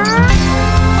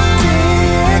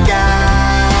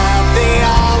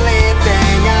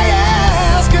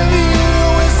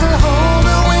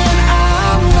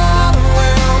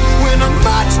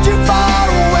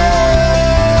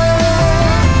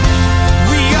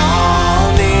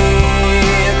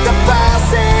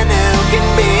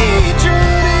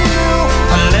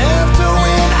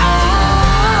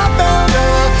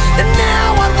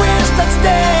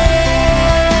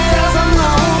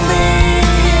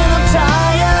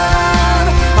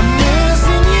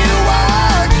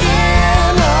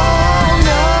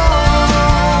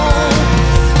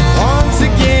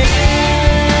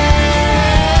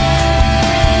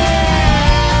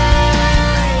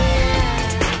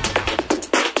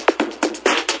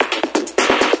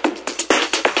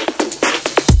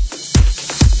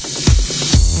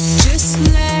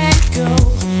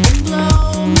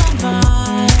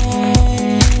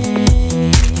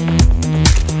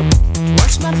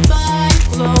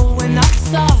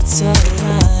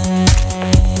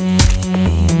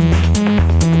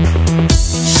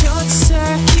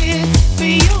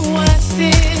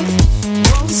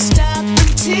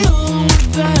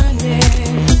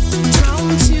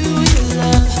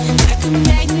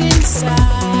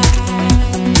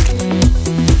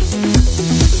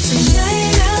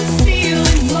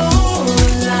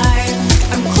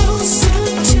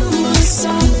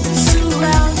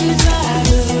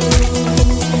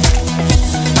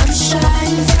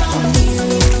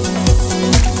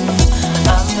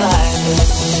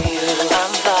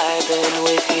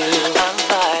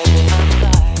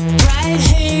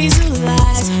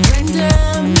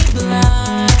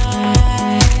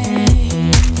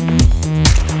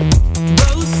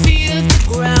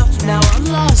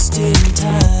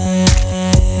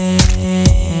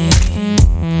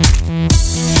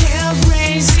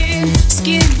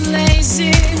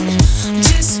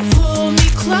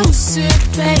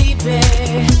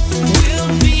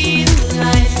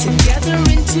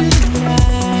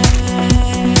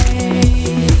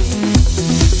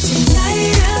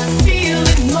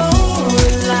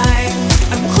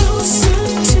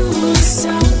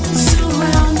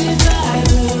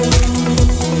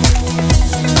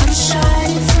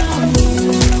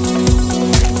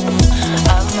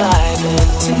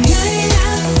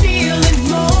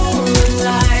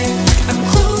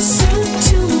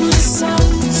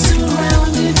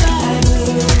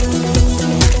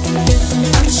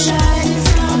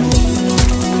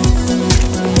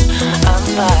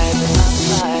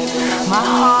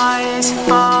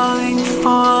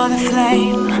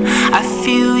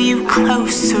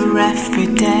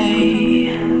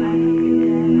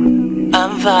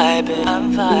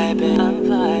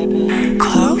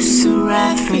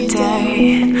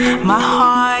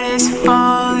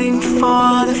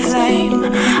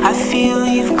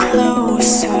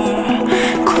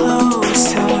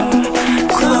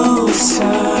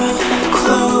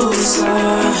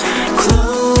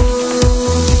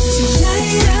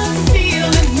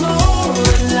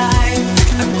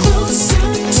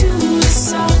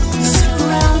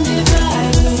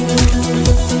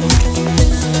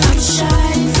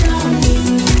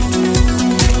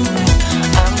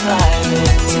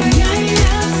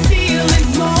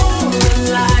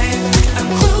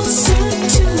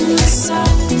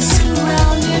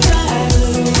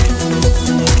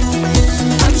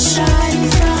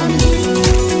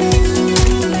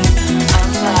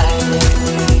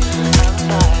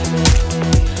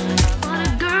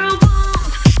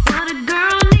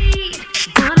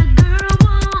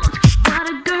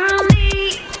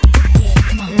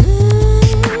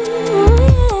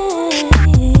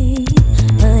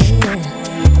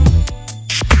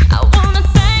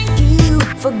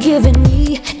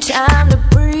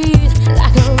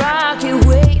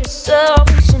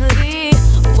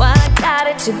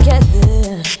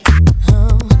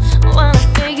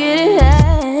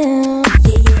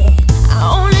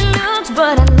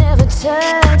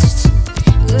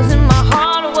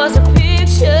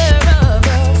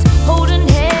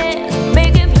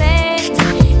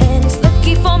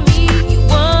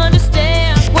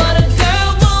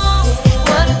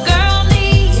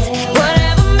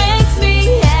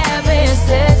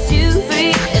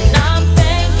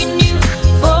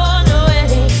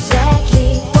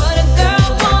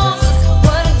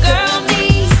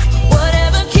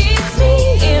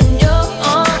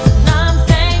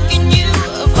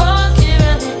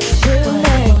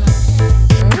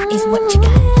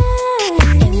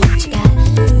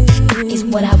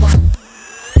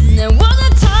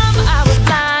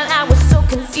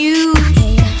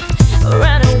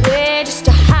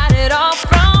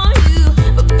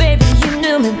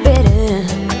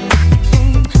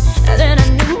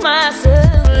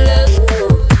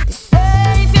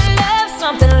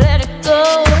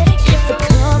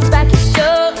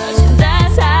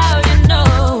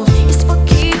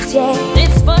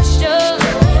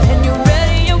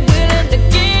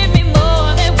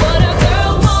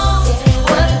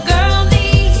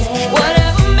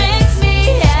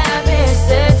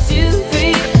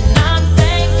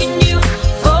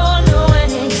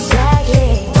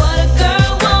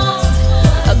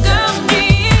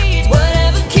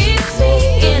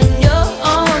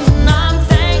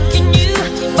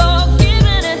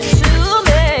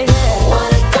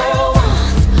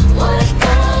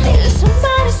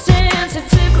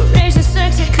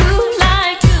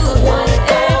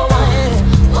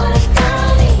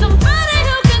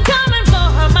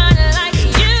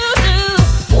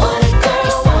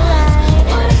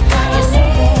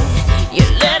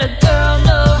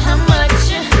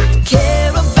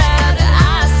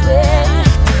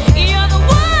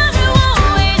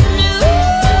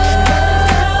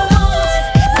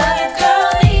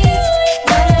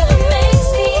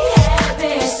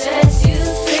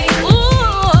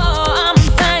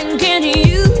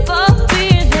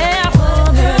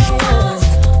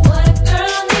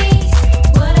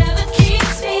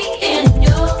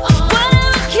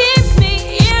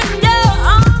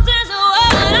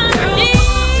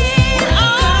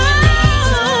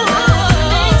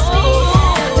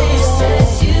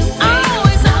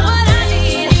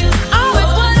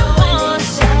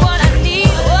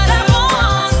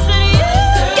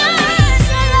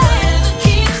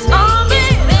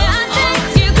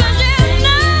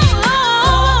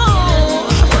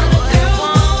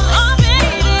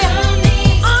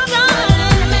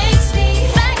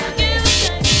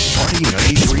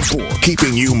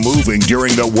 keeping you moving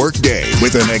during the workday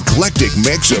with an eclectic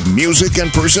mix of music and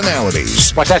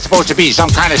personalities. What's that supposed to be? Some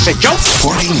kind of sick joke?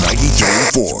 Party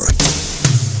 93.4.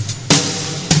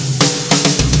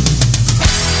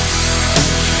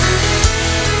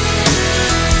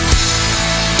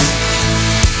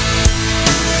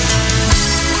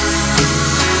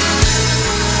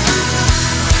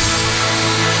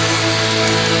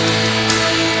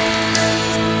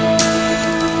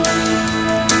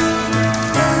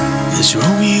 This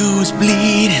Romeo is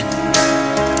bleeding,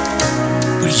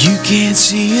 but you can't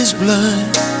see his blood.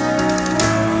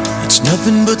 It's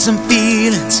nothing but some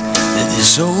feelings that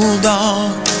this old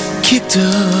dog kicked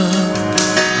up.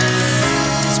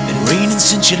 It's been raining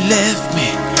since you left me,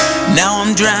 now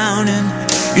I'm drowning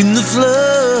in the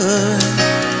flood.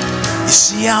 You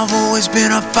see, I've always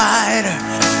been a fighter,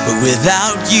 but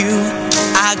without you,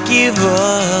 I give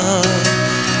up.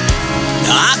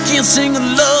 Now I can't sing a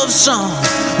love song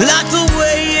like the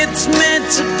way it's meant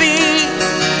to be.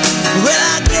 Well,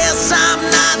 I guess I'm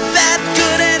not that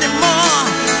good anymore,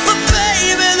 but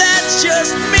baby, that's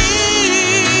just me.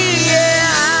 Yeah,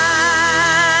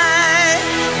 I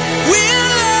will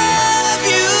love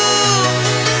you,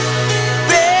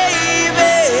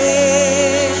 baby,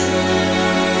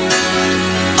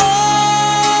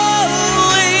 always,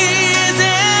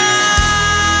 and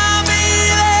I'll be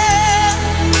there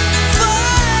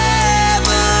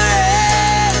forever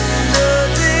and a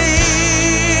day.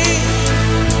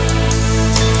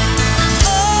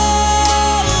 Always,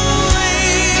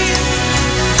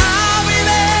 I'll be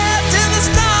there till the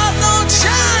stars don't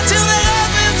shine, till the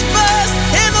heavens burst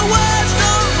and the words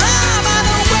don't rhyme. I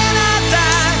know when I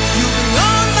die, you'll be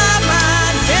on my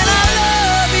mind, and I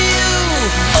love you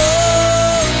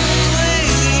always.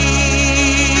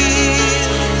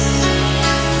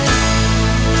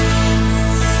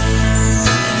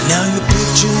 Now your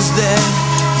pictures that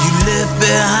you left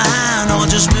behind are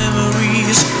just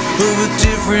memories of a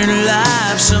different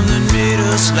life. Something made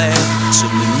us laugh,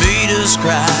 something made us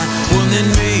cry, one that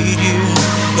made you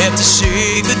have to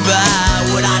say goodbye.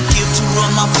 What I'd give to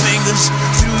run my fingers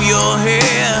through your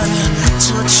hair,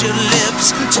 touch your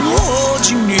lips, to hold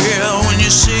you near when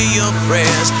you say your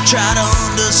prayers. Try to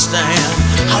understand,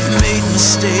 I've made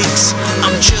mistakes,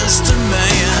 I'm just a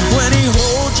man. When he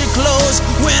holds you close,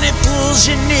 when he pulls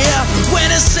you near, when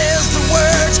he says the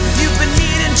words you've been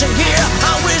needing to hear,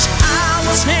 I wish I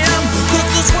was him, put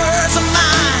those words of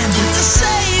mine to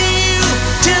say to you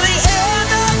till the end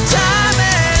of time.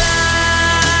 And I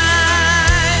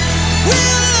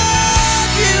will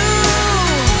love you,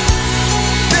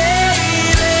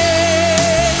 baby,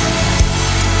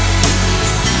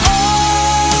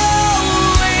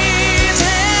 always,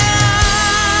 and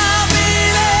I'll be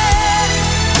there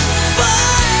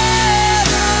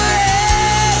forever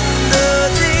and a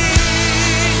day.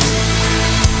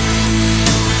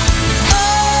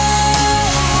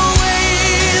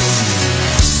 Always,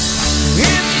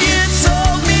 if you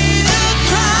told me to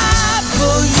cry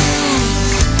for you,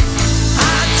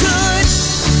 I could.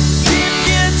 If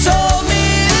you told me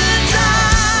to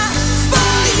die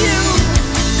for you,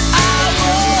 I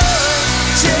would.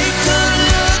 Take a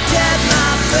look at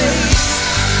my face,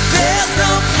 there's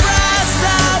no price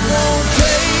I won't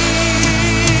pay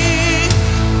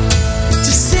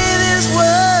to say these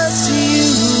words to you.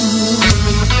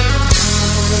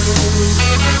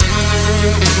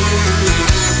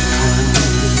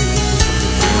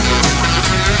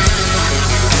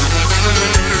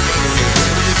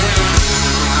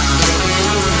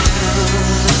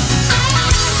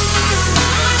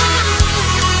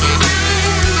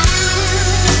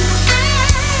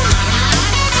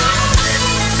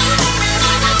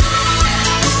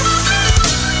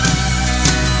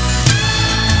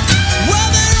 Well,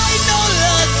 there ain't no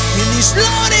luck in these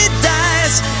lonely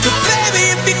days, but baby,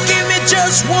 if you give me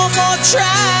just one more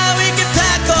try, we can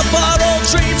pack up our old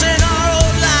dreams and our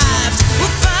old lives.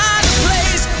 We'll find a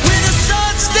place where the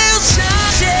sun still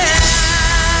shines.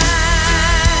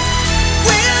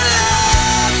 We'll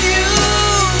love you,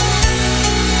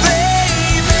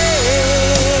 baby,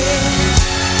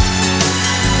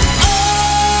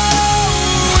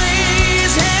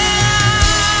 always, and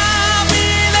I'll be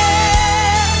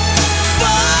there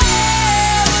forever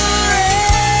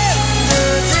and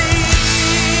a day.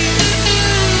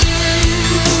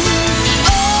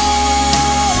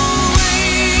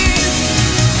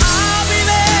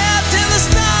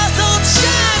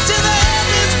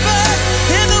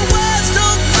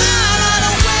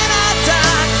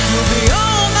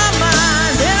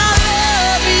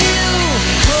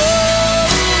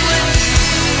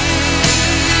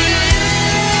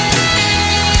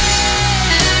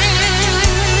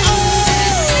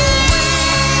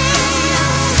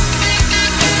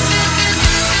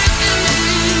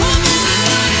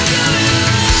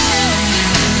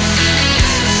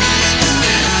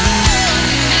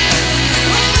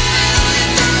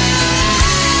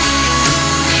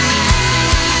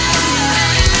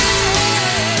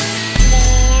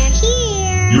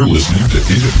 You're listening to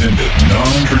independent,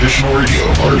 non-traditional radio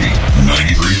Party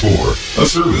 93.4, a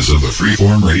service of the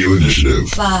Freeform Radio Initiative.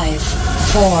 5,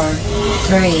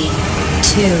 4, 3,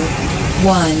 2,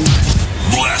 1.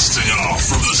 Blasting off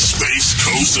from the space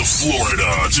coast of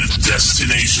Florida to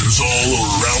destinations all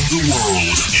around the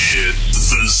world.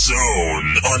 It's The Zone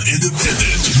on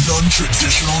independent,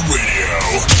 non-traditional radio.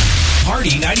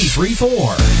 Party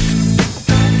 93.4.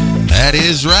 That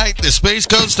is right, the space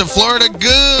coast of Florida.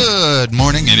 Good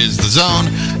morning, it is The Zone.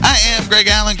 I am Greg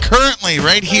Allen, currently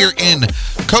right here in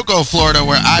Cocoa, Florida,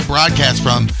 where I broadcast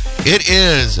from. It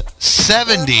is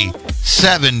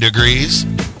 77 degrees.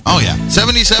 Oh yeah,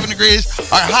 77 degrees.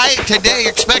 Our high today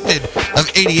expected of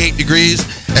 88 degrees,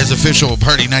 as official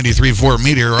Party 93.4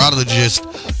 meteorologist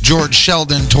George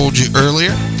Sheldon told you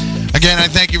earlier. Again, I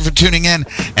thank you for tuning in,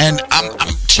 and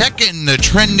I'm checking the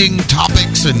trending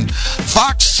topics, and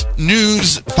Fox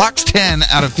News, Fox 10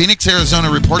 out of Phoenix,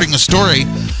 Arizona, reporting a story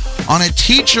on a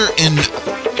teacher in,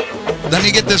 let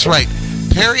me get this right,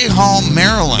 Perry Hall,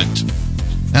 Maryland.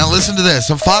 Now listen to this.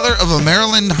 A father of a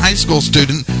Maryland high school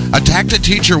student attacked a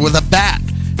teacher with a bat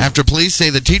after police say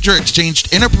the teacher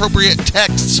exchanged inappropriate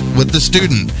texts with the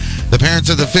student. The parents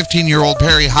of the 15-year-old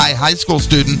Perry High school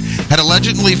student had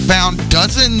allegedly found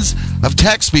dozens of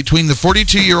texts between the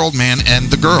 42-year-old man and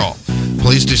the girl.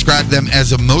 Police described them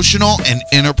as emotional and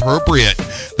inappropriate.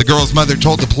 The girl's mother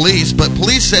told the police, but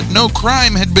police said no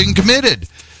crime had been committed.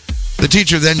 The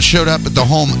teacher then showed up at the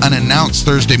home unannounced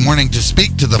Thursday morning to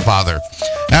speak to the father.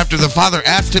 After the father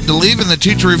asked him to leave and the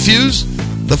teacher refused,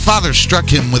 the father struck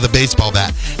him with a baseball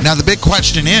bat. Now the big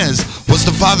question is, was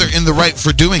the father in the right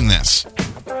for doing this?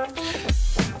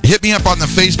 Hit me up on the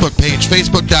Facebook page,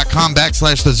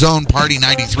 facebook.com/The Zone Party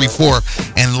 93.4,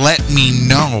 and let me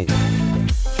know.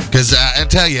 Because I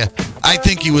tell you, I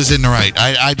think he was in the right.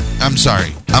 I'm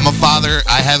sorry. I'm a father.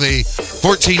 I have a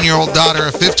 14-year-old daughter,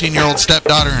 a 15-year-old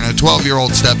stepdaughter, and a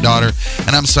 12-year-old stepdaughter.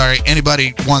 And I'm sorry,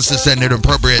 anybody wants to send an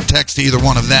appropriate text to either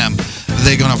one of them,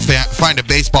 they're going to find a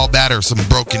baseball bat or some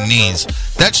broken knees.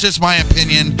 That's just my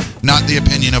opinion, not the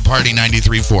opinion of Party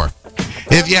 93.4.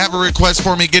 If you have a request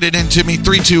for me, get it into me,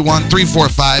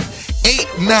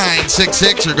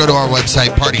 321-345-8966, or go to our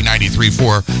website,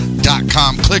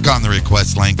 party934.com. Click on the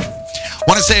request link.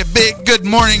 Want to say a big good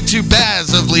morning to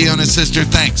Baz of Leona's sister.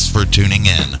 Thanks for tuning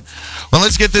in. Well,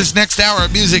 let's get this next hour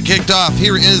of music kicked off.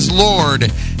 Here is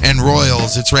Lord and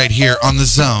Royals. It's right here on The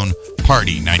Zone,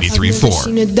 Party 93.4. I've never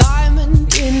seen a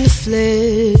diamond in the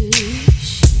flesh.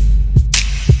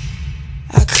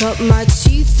 I cut my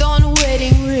teeth on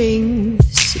wedding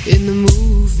rings in the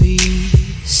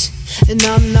movies, and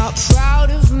I'm not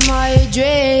proud of my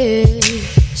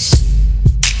address.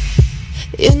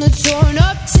 In a torn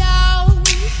up town,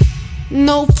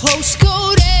 no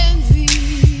postcode envy,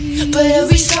 but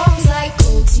every song's like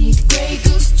gold teeth, grey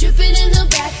goose dripping in the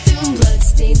bathroom,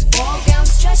 bloodstains, ball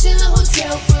gowns, trash in the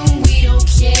hotel room. We don't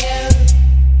care.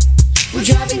 We're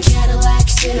driving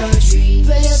Cadillacs in our dreams,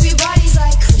 but everybody's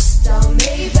like crystal,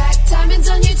 Maybach, diamonds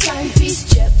on your timepiece,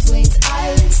 jet planes,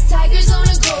 islands, tigers on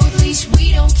a gold leash.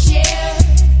 We don't care.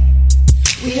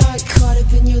 We aren't caught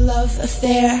up in your love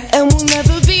affair, and we'll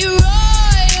never be royals.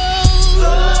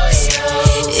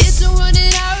 It's a run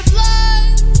in our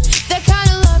blood. That kind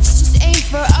of love just ain't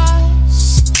for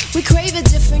us. We crave a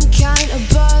different kind of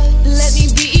buzz. Let me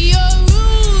be your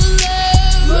ruler.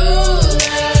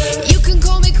 You can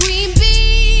call me Queen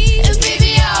Bee, and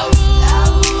baby I'll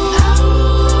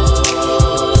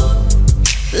rule.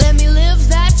 Let me live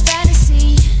that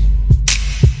fantasy.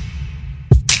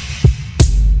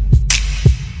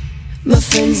 My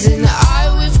friends and I,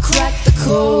 we've cracked the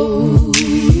code.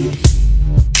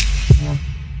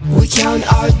 We count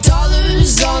our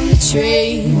dollars on the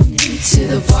train to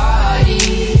the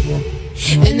party,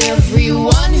 and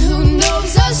everyone who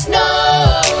knows us knows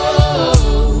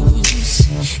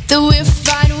that we're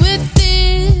fine with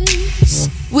this.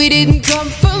 We didn't come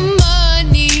for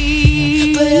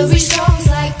money, but every song's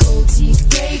like gold teeth,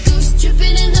 grey goose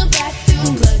dripping in the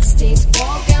bathroom, bloodstains,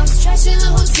 ball gowns, trash in the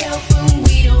hotel room.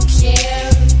 We don't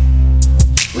care.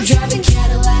 We're driving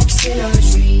Cadillacs in our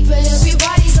dreams, but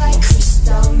everybody's like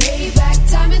crystal, Maybach,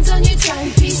 diamonds on your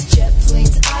timepiece, jet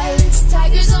planes, islands,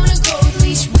 tigers on a gold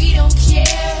leash. We don't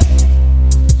care.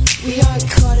 We aren't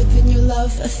caught up in your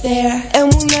love affair,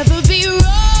 and we'll never be royals.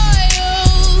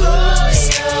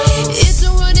 It's a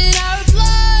run in our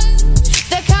blood.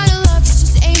 That kind of love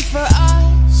just ain't for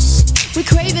us. We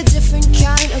crave a different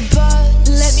kind of buzz.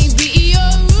 Let me be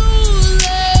your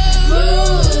ruler.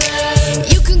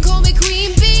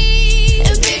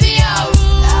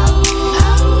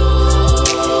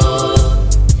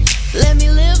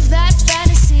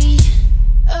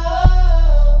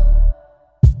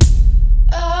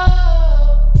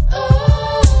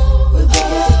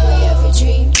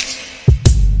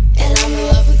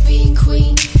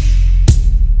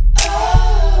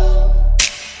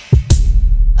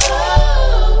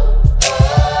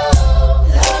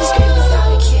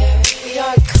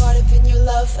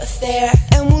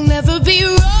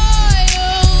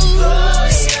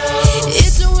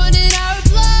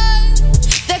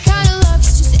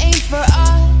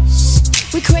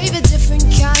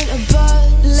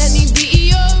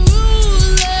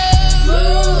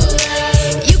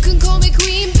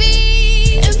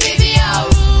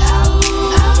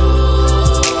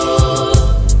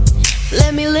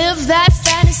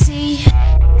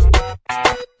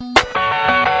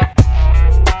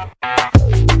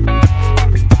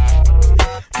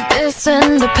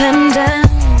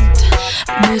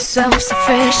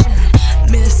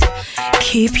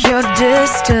 keep your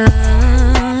distance.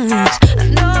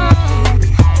 No,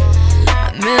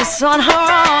 Miss on her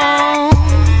own,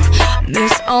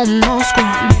 Miss almost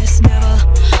grown, Miss never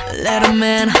let a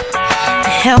man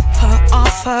help her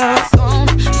off her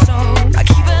throne. So by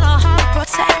keeping her heart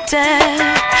protected,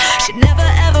 she'd never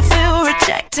ever feel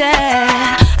rejected.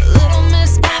 Little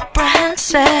Miss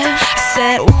apprehensive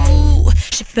said, ooh,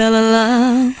 she fell in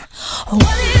love.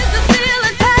 What is the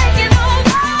feeling taking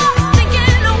over?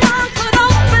 Thinking no one could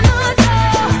open the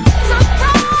door.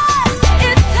 Surprise,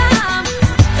 it's time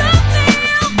to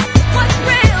feel what's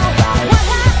real. What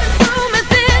happened to Miss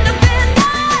Independent?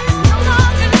 No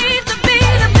longer needs to be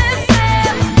the best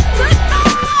man.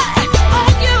 Goodbye, oh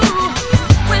you,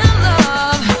 when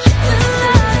love is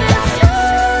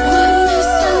true. When Miss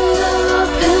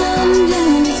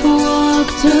Independent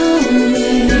walked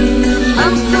away,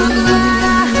 I'm so glad.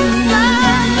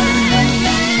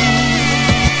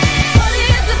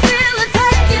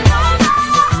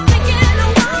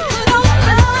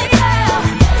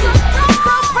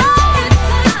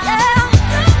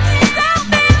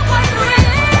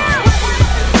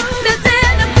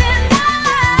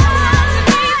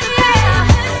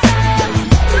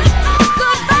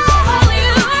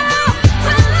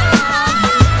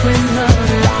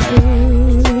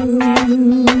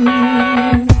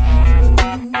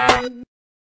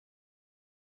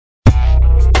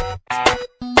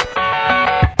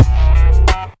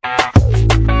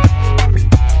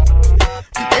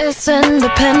 Miss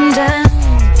Independent,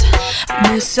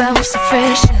 Miss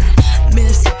Self-Sufficient,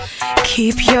 Miss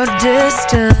Keep Your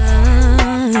Distance.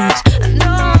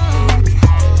 No,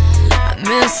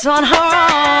 Miss on her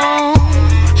own,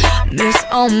 Miss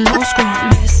Almost Grown,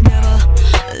 Miss never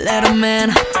let a man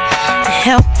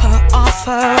help her off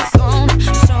her throne.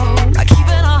 So by keeping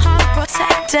her heart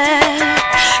protected,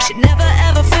 she'd never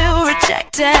ever feel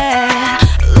rejected.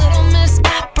 Little Miss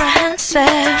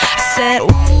apprehensive said,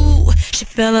 ooh, she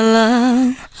fell in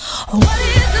love. What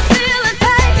is the feeling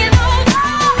taking over?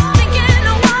 Thinking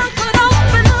no one could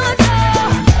open the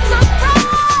door.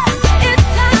 Surprise, it's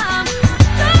time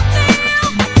to feel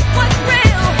what's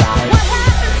real. What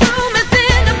happened to Miss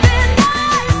Independent?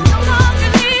 No longer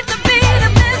needs to be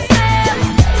the best man.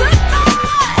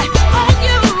 Goodbye, oh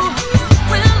you,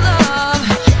 when love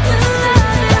is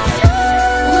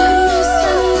true. When Miss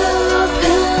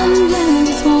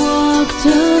Independent walked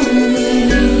away,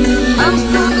 I'm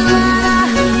so glad.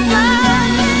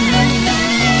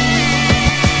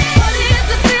 What is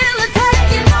the feeling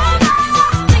taking over?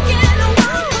 Thinking no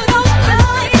one could open the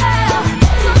door.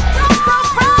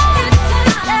 Surprise, it's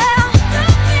time to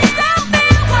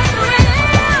feel what's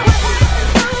real.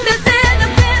 Miss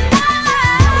Independent,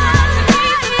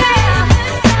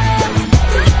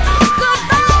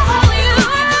 goodbye, all you,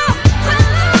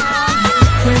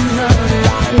 when love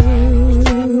is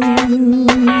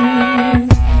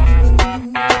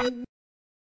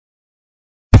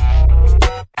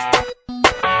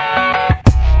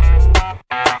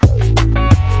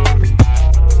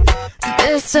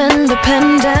Miss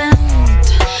Independent,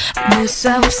 Miss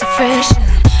Self-Sufficient,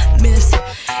 Miss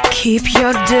Keep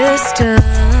Your Distance.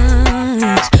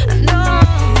 No,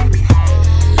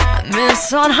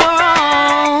 Miss on her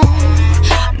own,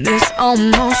 Miss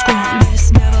Almost Grown,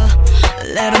 Miss never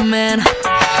let a man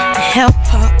help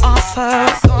her off her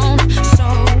throne. So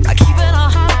by keeping her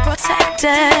heart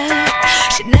protected,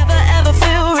 she'd never ever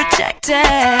feel rejected.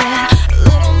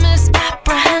 Little Miss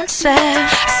apprehensive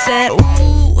said,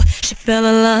 ooh, she fell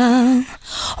in love.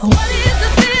 What is the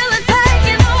feeling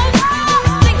taking over?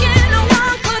 Thinking no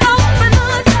one could open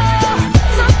the door.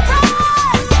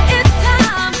 Surprise, it's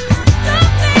time to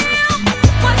feel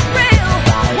what's real.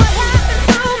 What happened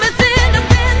to Miss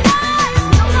Independent?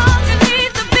 No longer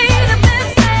needs to be the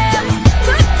best man.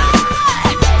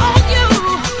 Goodbye, oh you,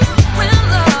 when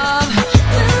love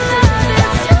is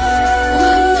true.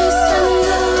 When Miss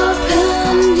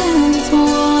Independent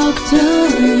walked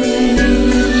away,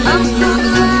 I'm so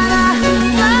glad.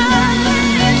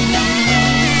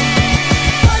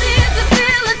 What is the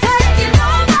feeling taking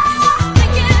over?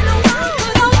 Thinking no one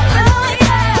could open the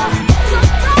door.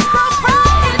 Surprise,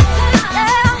 it's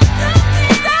time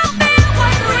to feel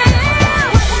what's real.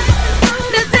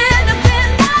 Miss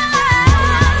Independent.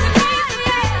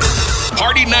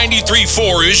 Party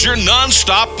 93.4 is your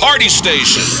non-stop party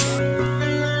station.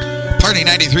 Party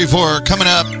 93.4 coming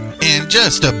up in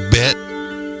just a bit.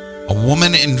 A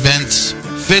woman invents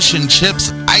fish and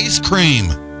chips ice cream.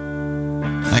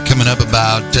 That coming up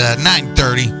about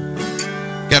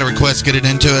 9:30. Got a request, get it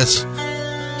into us.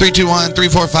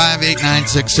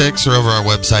 321-345-8966 or over our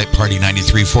website,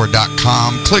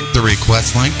 party934.com. Click the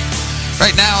request link.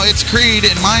 Right now, it's Creed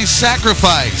and My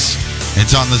Sacrifice.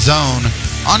 It's on the Zone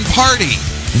on Party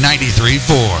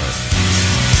 93.4.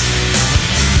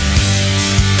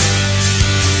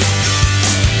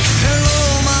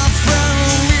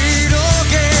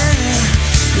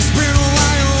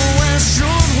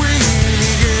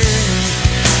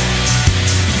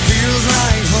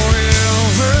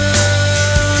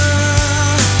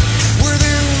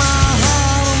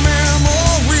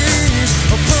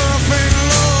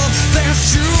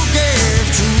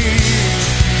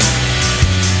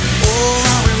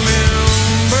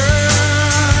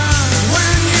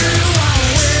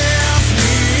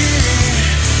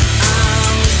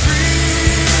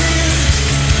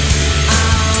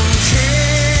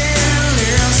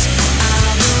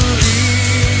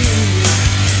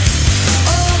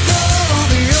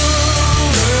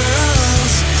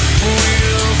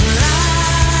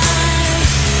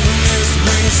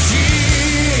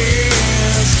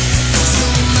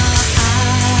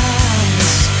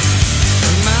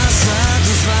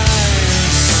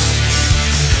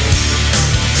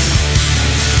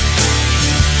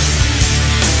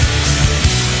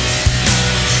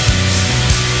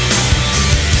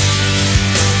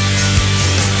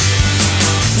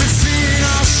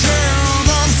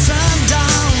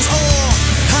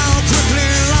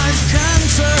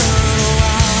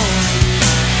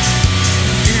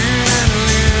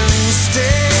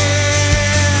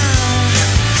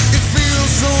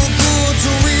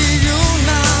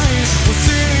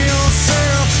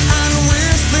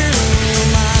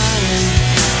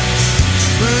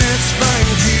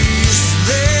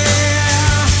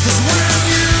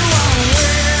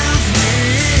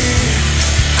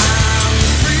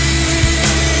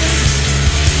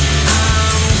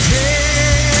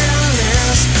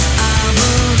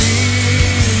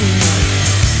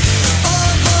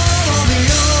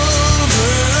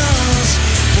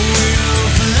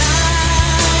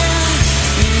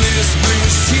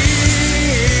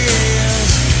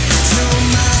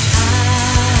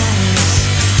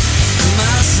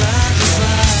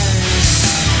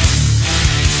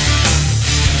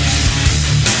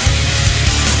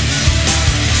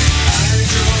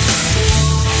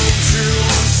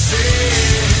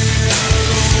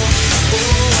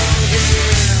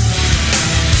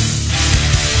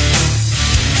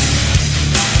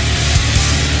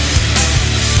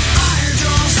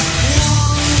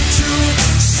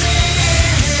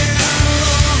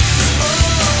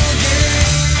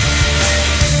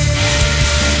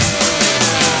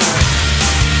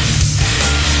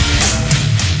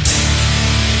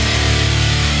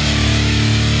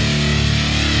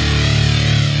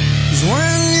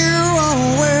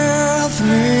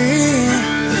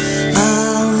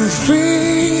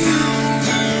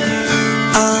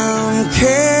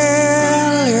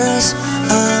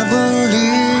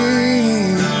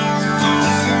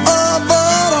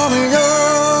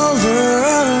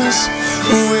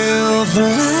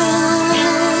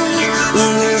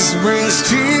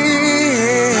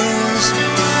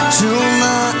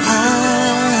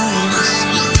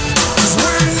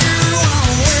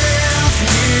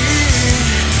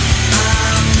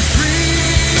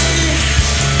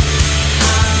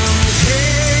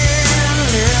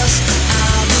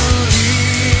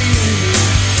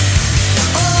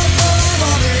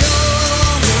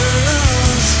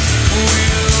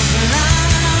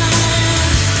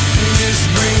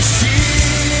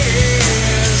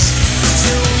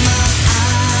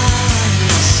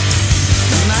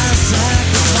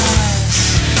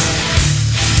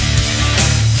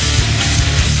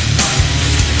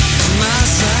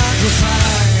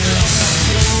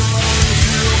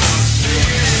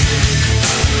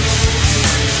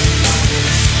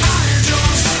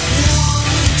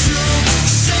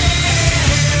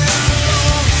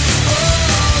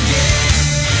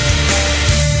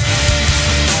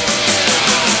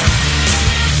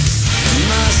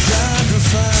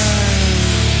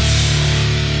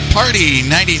 Party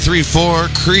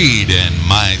 93.4, Creed and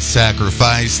My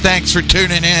Sacrifice. Thanks for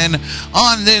tuning in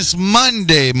on this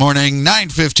Monday morning,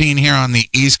 9:15 here on the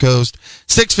East Coast,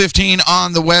 6:15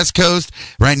 on the West Coast.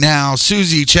 Right now,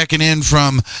 Susie checking in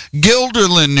from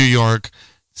Guilderland, New York,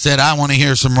 said, I want to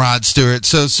hear some Rod Stewart.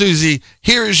 So, Susie,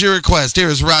 here is your request. Here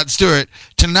is Rod Stewart.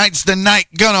 Tonight's the night,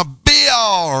 gonna be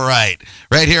all right.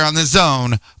 Right here on the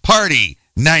Zone, Party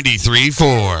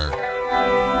 93.4.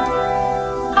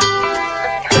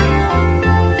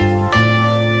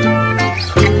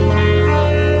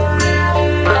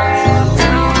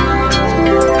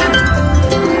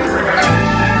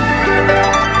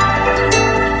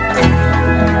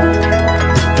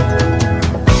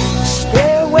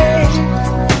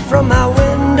 From my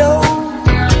window,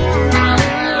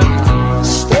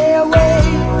 stay away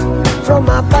from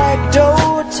my back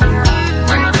antidote.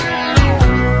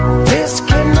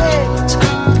 Disconnect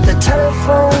the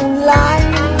telephone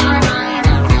line.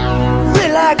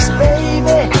 Relax, baby,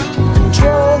 and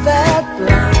draw that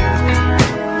line.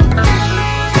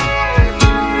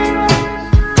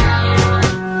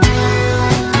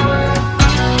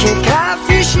 Kick off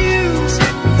your shoes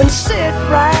and sit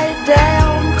right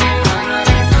down.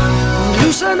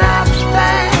 Loosen up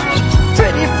that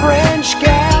pretty French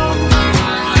gown.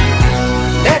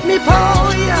 Let me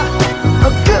pour you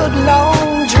a good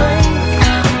long drink.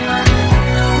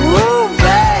 Ooh,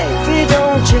 baby,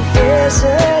 don't you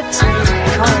hesitate,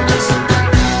 'cause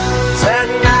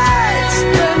tonight's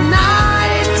the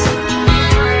night.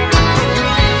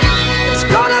 It's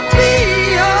gonna be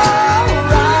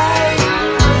alright,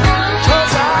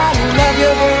 'cause I love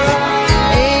you, girl.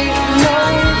 Ain't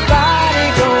nobody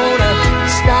gonna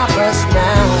stop us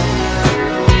now.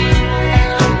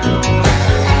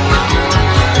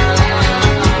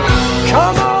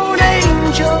 Come on,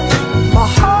 angel, my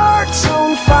heart's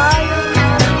on fire.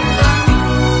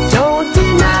 Don't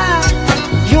deny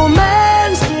your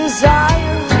man's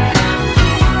desire.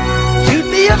 You'd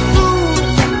be a fool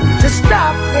to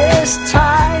stop this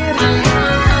tide.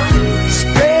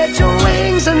 Spread your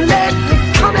wings and let me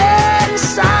come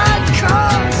inside,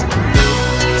 'cause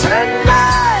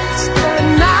tonight's the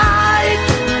night.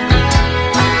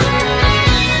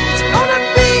 It's gonna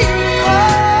be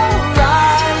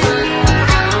alright,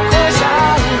 'cause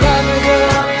I love you,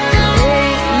 girl.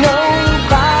 Ain't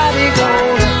nobody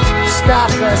gonna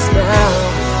stop us now.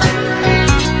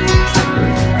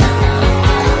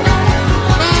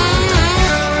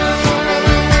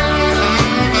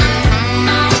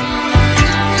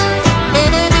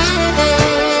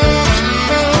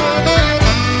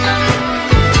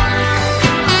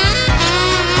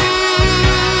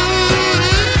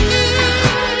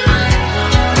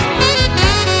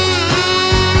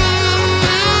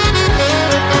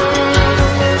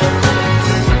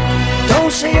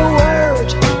 Don't say a word,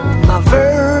 my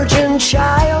virgin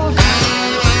child.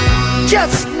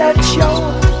 Just let your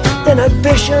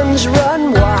inhibitions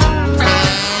run wild.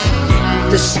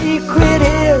 The secret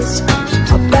is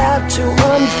about to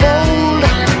unfold.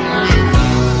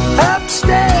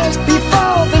 Upstairs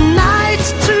before the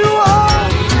night's too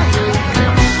old.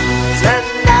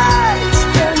 Tonight's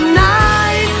the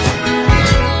night.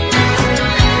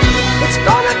 It's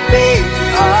gonna be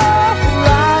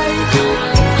alright,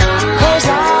 'cause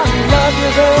I love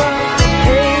you, girl.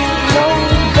 Ain't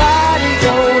nobody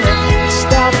gonna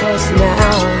stop us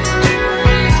now.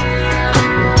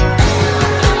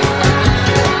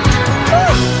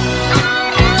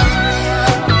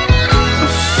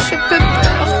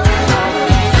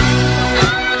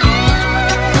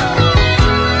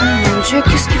 Mon Dieu,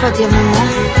 qu'est-ce qu'il va dire maman?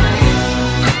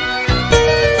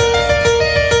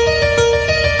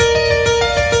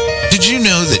 Did you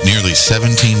know that nearly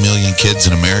 17 million kids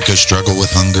in America struggle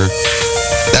with hunger?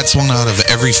 That's one out of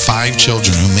every 5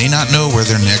 children who may not know where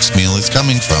their next meal is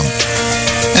coming from.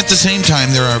 At the same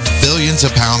time, there are billions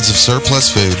of pounds of surplus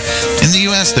food in the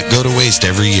U.S. that go to waste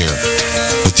every year.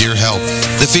 With your help,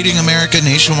 the Feeding America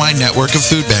nationwide network of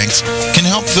food banks can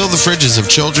help fill the fridges of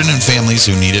children and families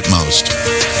who need it most.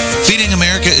 Feeding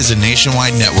America is a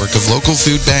nationwide network of local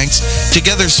food banks,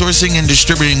 together sourcing and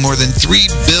distributing more than 3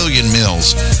 billion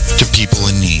meals to people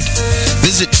in need.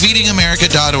 Visit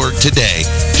feedingamerica.org today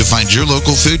to find your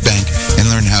local food bank and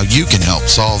learn how you can help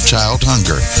solve child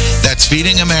hunger. That's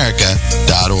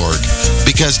feedingamerica.org.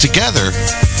 Because together,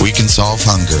 we can solve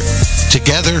hunger.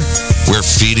 Together, we're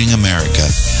Feeding America.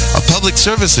 A public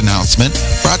service announcement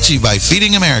brought to you by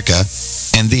Feeding America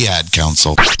and the Ad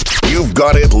Council. You've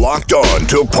got it locked on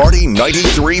to Party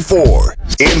 93.4,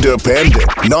 independent,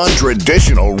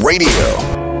 non-traditional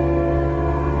radio.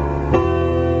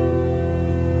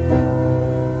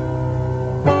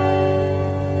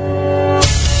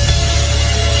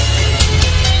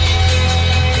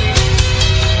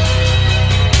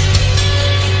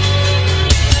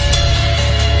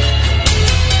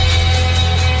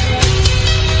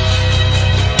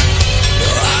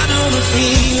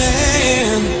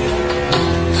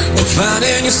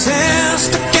 Finding yourself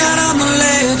stuck out on the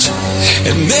ledge,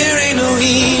 and there ain't no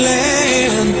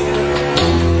healing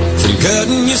from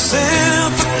cutting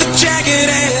yourself at the jagged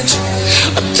edge.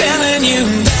 I'm telling you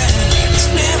that it's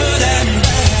never that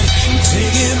bad.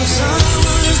 Take it from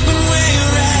someone who's been where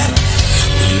you're at.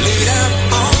 You laid out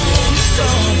on the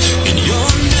floor, and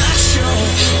you're not sure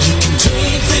you can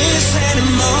take this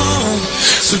anymore.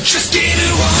 So just give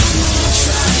it one more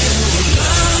try.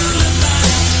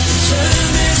 Turn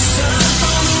this up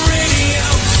on the radio.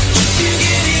 You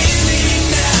can hear me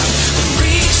now. I'm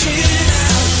reaching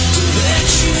out to let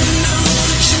you know.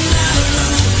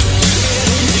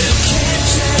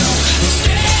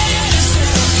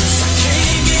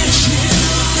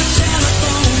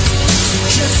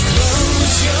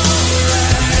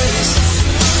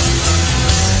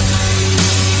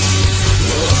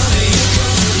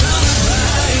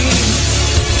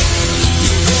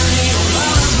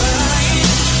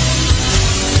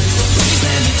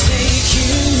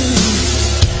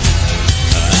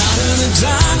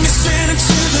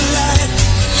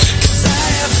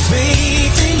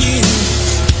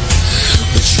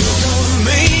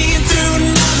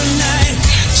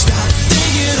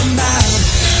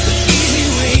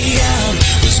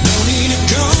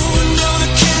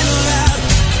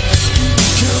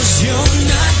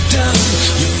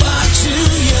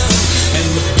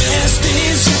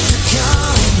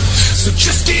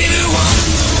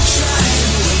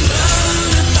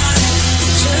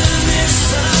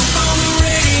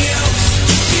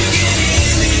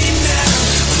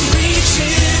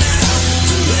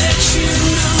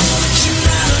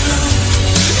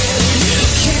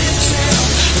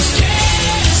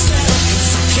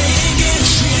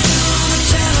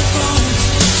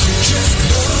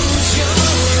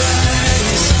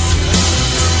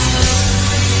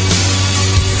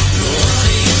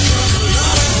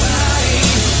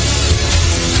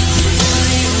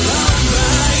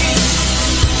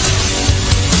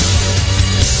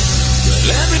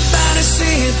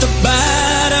 the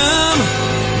bottom,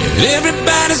 and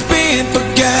everybody's been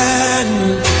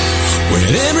forgotten. When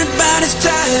everybody's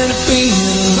tired of being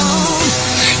alone,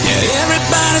 yeah,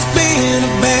 everybody's been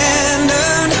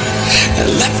abandoned and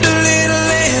left a little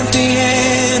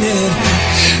empty-handed.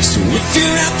 So if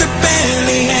you're out there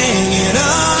barely hanging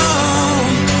on,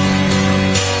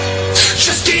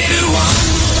 just give it one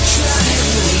more try.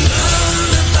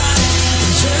 Lullaby,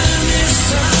 turn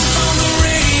this up on the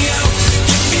radio.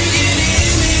 If you can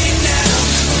hear me now,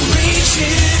 I'm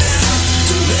reaching out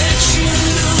to let you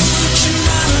know that you're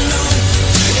not alone.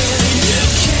 And you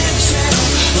can't tell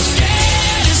I'm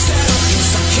scared as hell,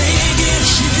 'cause I can't get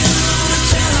you on the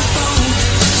telephone.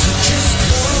 So just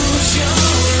close your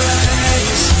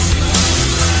eyes.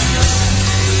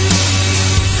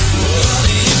 Oh,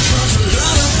 here comes a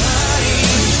lullaby.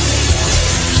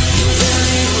 Your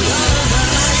very own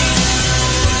lullaby.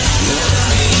 Oh,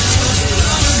 here comes a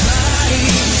lullaby.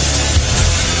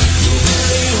 Your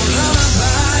very own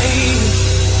lullaby.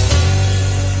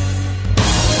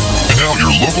 And now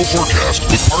your local forecast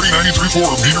with Party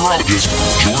 93.4 meteorologist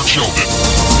George Sheldon.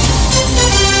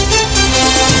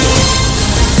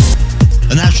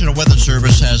 The National Weather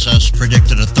Service has us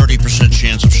predicted a 30%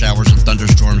 chance of showers and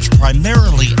thunderstorms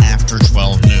primarily after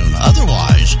 12 noon.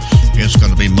 Otherwise, it's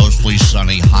going to be mostly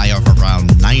sunny, high of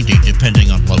around 90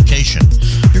 depending on location.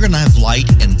 You're going to have light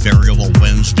and variable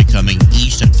winds becoming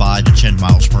east at 5 to 10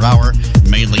 miles per hour,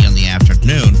 mainly in the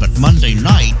afternoon. But Monday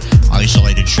night,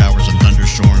 isolated showers and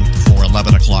thunderstorms before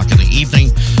 11 o'clock in the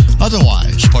evening.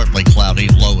 Otherwise, partly cloudy,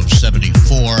 low of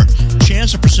 74.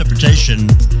 Chance of precipitation,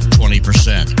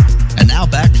 20%. And now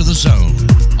back to the zone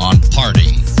on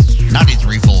Party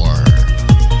 93.4.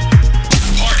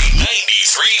 Party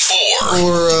 93.4.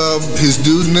 Or his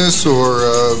dudeness, or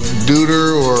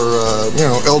Duder, or,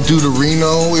 El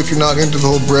Duderino, if you're not into the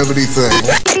whole brevity thing.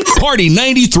 Party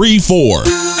 93.4.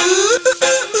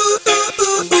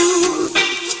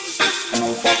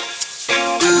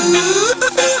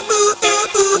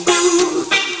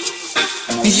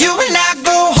 You and I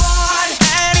go hard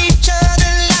at each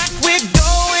other like we're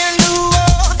going to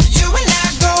war. You and I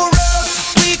go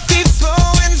rough, we keep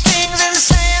throwing things and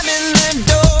slamming the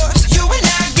doors. You and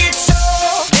I get so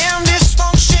damn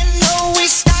dysfunctional, we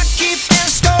start keeping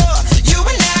score. You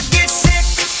and I get sick,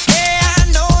 yeah, I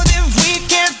know that we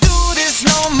can't do this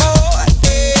no more.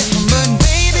 Yeah. But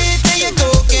baby, there you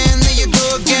go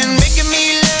again, making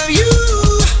me love you.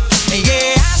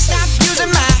 Yeah, I stopped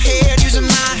using my head,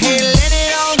 let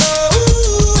it all go.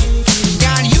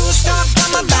 Got you stuck on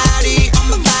my body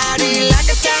like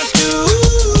a tattoo.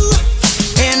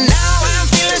 And now I'm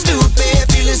feeling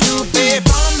stupid,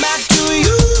 falling back to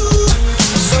you.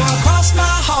 So I cross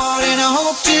my heart and I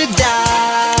hope to die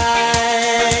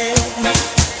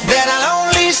that I'll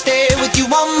only stay with you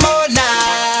one more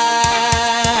night.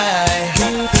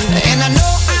 And I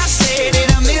know I said it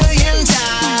a million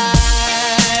times,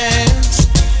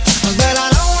 but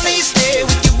I'll only stay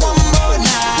with you one more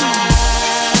night.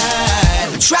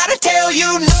 Try to tell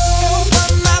you no,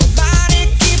 but my body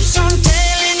keeps on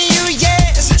telling you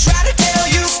yes. Try to tell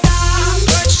you stop,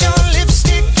 but your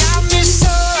lipstick got me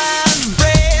so out of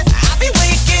breath. I'll be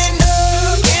waking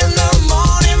up in the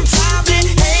morning, probably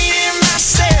hating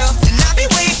myself. And I'll be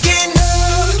waking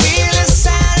up feeling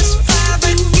satisfied,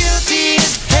 but guilty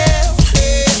as hell.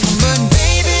 But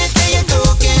baby, there you go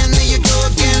again,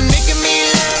 making me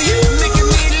love you.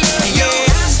 Yeah,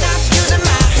 I stopped using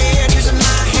my head,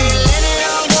 let it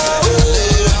all go.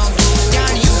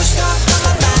 Got you stuck on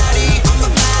my body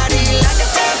like a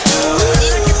tattoo.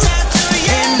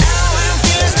 And now I'm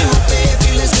feeling stupid,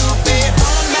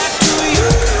 falling back to you.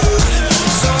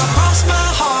 So I cross my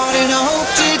heart and I hope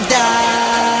to die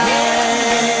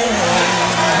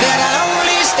that I'll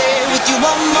only stay with you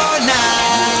one more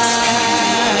night.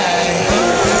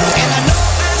 And I know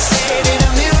I said it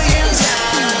a million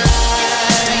times,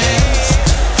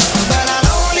 but I'll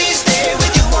only stay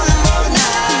with you one more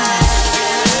night.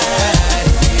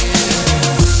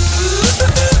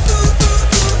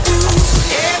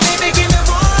 Yeah, baby, give me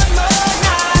one more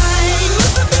night.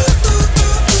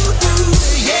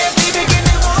 Yeah, baby, give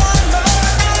me one more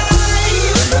night.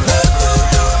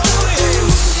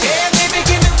 Yeah, baby,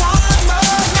 give me one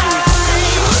more night.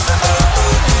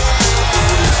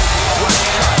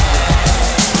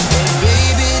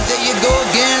 Baby, there you go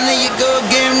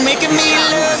again, making me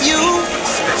love you.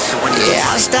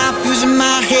 Yeah, I'll stop using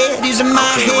my head,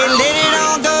 let it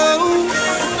all go.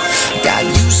 Got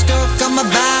you stuck on my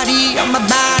body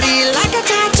like a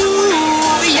tattoo.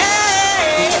 Yeah,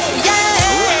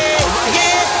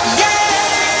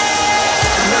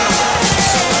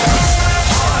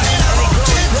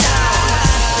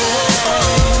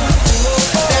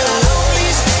 that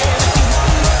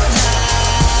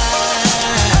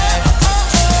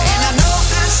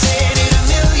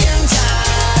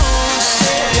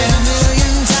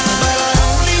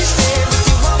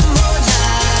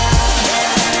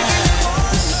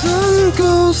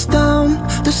goes down,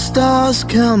 the stars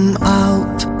come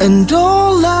out, and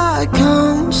all that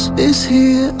counts is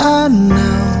here and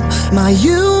now. My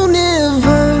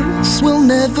universe will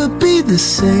never be the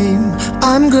same.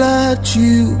 I'm glad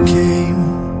you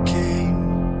came.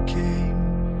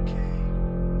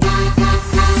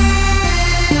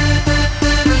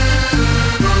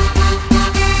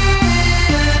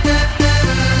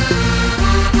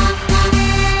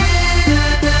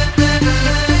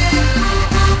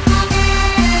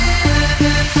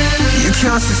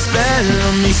 Cast a spell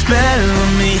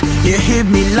on me. You hit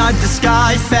me like the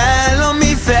sky fell on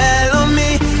me.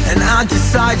 And I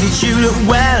decided you look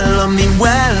well on me.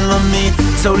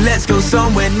 So let's go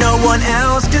somewhere no one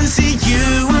else can see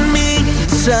you and me.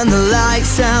 Turn the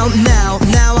lights out now.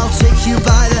 Now I'll take you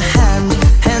by the hand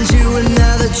you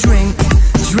another drink.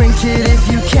 Drink it if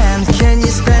you can. Can you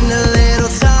spend a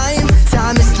little time?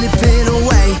 Time is slipping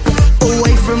away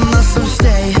from us, so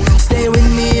stay with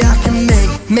me. I can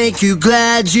make you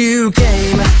glad you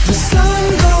came. The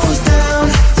sun goes down,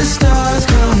 the stars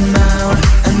come out,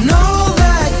 and all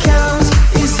that counts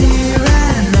is here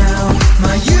and now.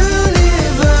 My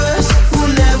universe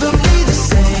will never be the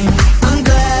same. I'm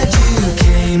glad you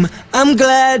came. I'm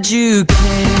glad you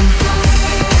came.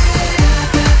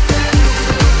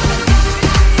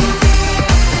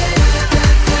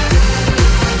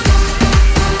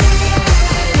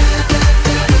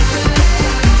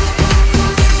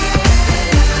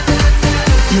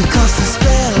 You cast a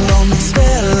spell on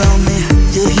me.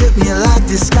 You hit me like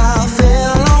the sky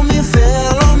fell on me.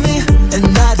 And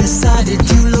I decided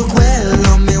you look well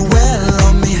on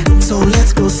me. So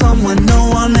let's go somewhere no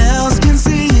one else can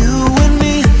see you and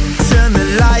me. Turn the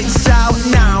lights out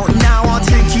now. Now I'll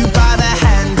take you by the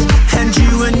hand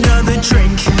you another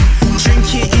drink.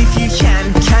 Drink it if you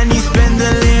can. Can you spend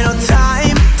a little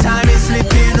time? Time is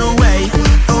slipping away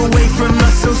from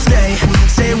us, so stay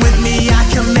with me. I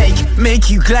can make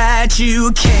you glad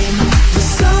you came. The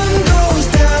sun goes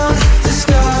down, the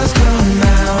stars come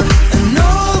out, and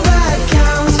all that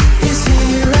counts is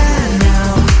here and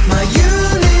now. My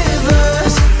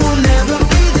universe will never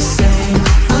be the same.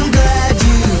 I'm glad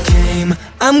you came.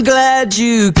 I'm glad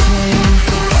you came.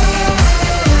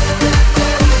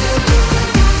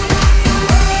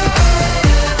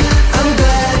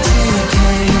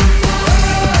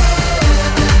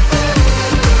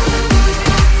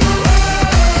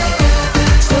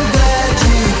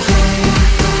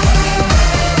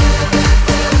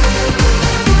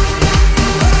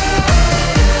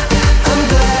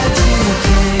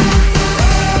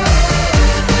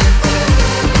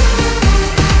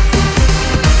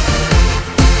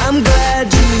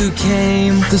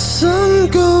 The sun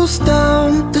goes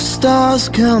down, the stars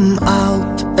come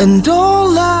out, and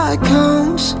all that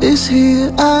counts is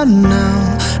here and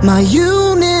now. My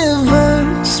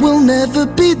universe will never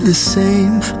be the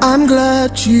same. I'm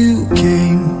glad you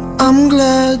came. I'm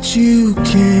glad you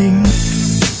came.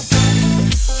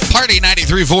 Party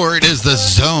 93.4, it is The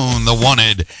Zone, The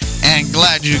Wanted, and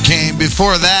Glad You Came.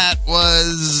 Before that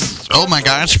was, oh my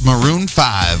gosh, Maroon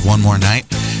 5, One More Night.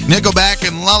 Nickelback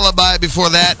and Lullaby before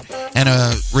that. And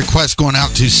a request going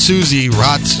out to Susie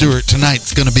Rod Stewart.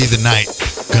 Tonight's going to be the night.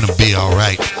 Going to be all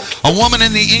right. A woman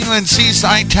in the England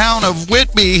seaside town of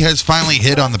Whitby has finally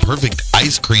hit on the perfect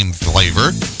ice cream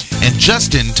flavor, and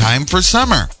just in time for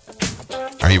summer.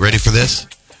 Are you ready for this?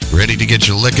 Ready to get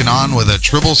your licking on with a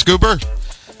triple scooper?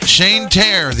 Shane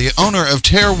Tare, the owner of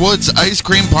Tare Woods Ice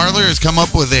Cream Parlor, has come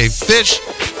up with a fish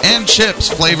and chips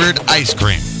flavored ice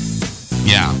cream.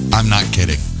 Yeah, I'm not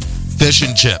kidding. Fish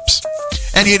and chips.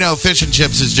 And you know, fish and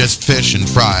chips is just fish and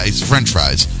fries, French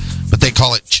fries. But they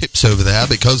call it chips over there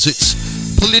because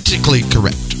it's politically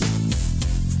correct.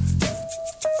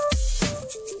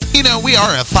 You know, we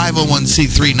are a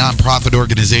 501c3 nonprofit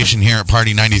organization here at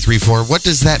Party 93.4. What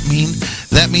does that mean?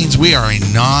 That means we are a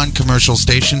non-commercial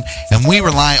station, and we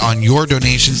rely on your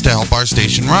donations to help our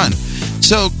station run.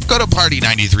 So go to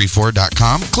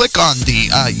party934.com, click on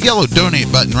the yellow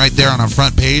donate button right there on our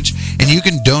front page, and you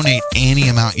can donate any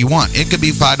amount you want. It could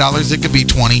be $5, it could be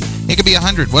 $20, it could be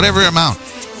 $100, whatever amount.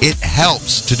 It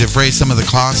helps to defray some of the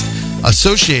cost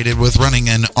associated with running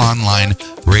an online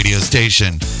radio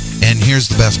station. And here's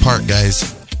the best part,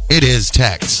 guys. It is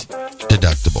tax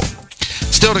deductible.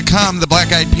 Still to come, the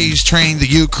Black Eyed Peas Train, the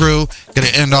U Crew. Going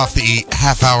to end off the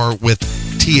half hour with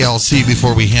TLC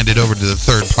before we hand it over to the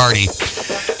third party.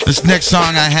 This next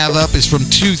song I have up is from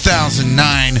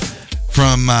 2009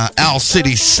 from Owl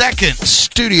City's second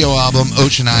studio album,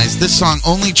 Ocean Eyes. This song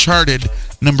only charted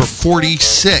number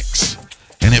 46,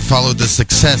 and it followed the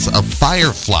success of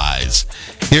Fireflies.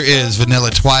 Here is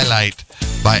Vanilla Twilight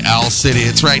by Owl City.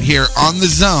 It's right here on The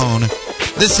Zone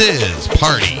This is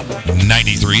Party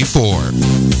 93.4.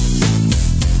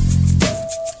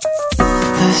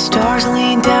 The stars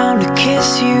lean down to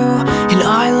kiss you, and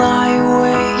I lie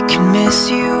awake and miss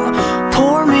you.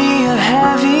 Pour me a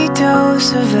heavy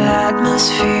dose of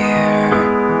atmosphere,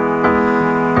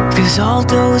 'cause I'll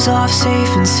doze off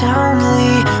safe and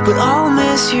soundly, but I'll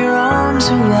miss your arms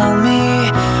around me.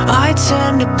 I'd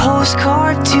send a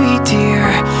postcard to you, dear,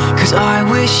 'cause I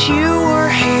wish you were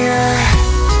here.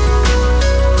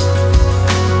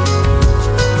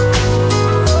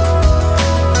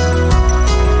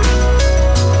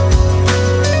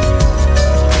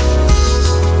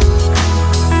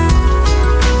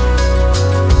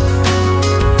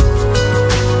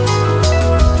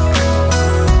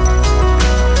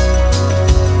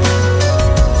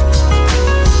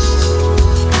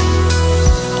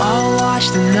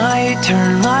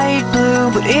 Turn light blue,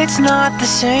 but it's not the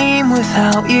same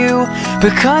without you,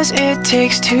 because it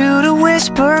takes two to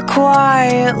whisper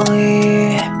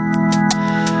quietly.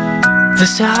 The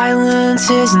silence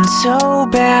isn't so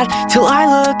bad till I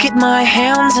look at my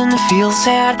hands and feel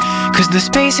sad, 'cause the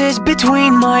spaces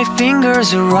between my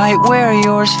fingers are right where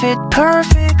yours fit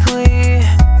perfectly.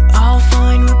 I'll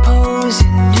find repose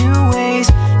in new ways,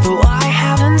 though I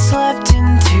haven't slept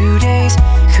in 2 days,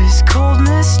 'cause cold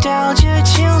nostalgia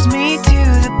chills me to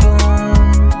the bone.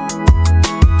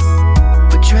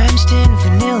 But drenched in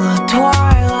vanilla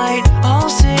twilight, I'll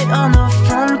sit on the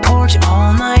front porch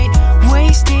all night,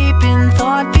 waist deep in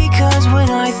thought, because when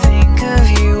I think of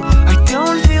you, I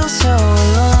don't feel so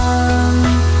alone.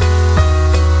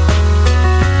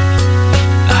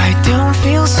 I don't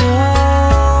feel so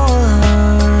alone.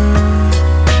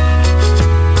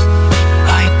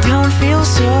 I don't feel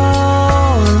so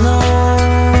alone.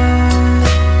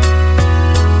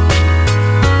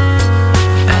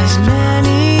 As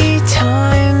many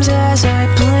times as I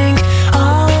blink,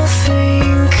 I'll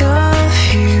think of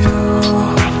you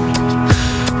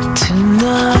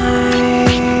tonight.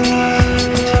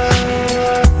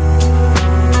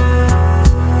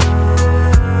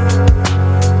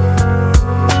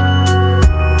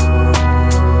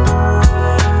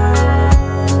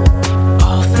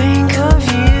 I'll think of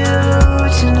you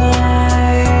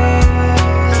tonight.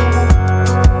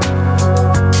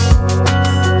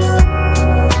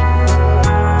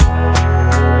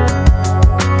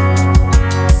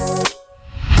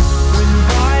 When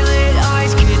violet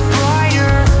eyes get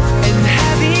brighter and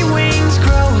heavy wings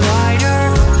grow lighter,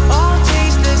 I'll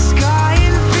taste the sky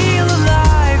and feel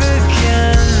alive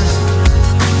again.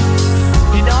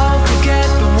 And I'll forget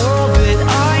the world that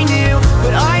I knew,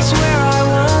 but I swear I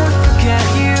won't forget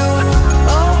you.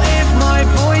 Oh, if my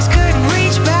voice could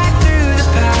reach back through the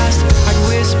past, I'd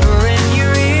whisper in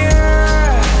your ear.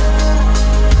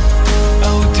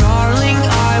 Oh, darling,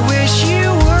 I wish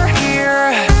you were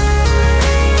here.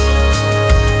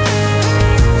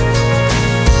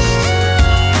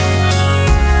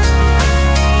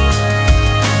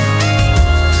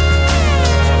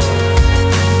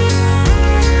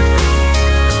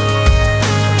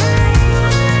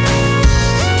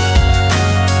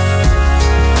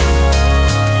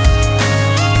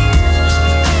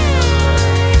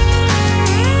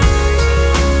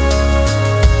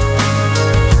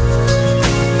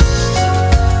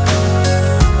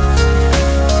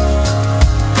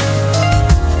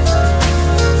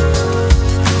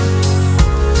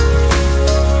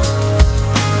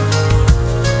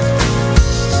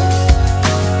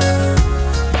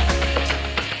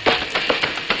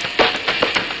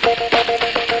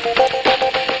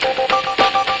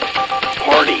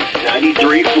 Party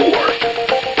 93.4.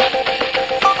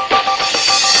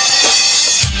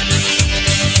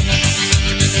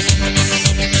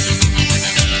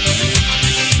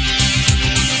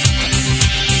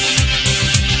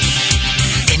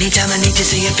 Anytime I need to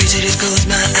see your face, I just close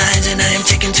my eyes, and I am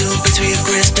taken to a place where your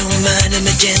crystal mind, a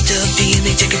magenta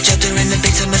feeling, take a shelter in the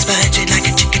base of my spine, straight like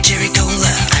a chicken cherry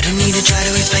cola. I don't need to try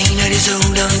to explain, I just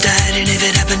hold on tight, and if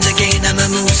it happens again, I'ma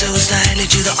move so slightly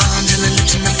to the arms and the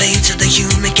lips and the face of the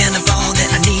human kind of all that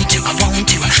I need to, I want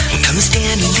to. Come and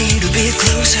stand a little bit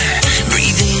closer,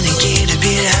 breathe in and get a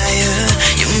bit higher.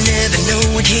 You'll never know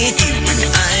what hit you when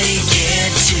I get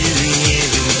to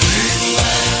you.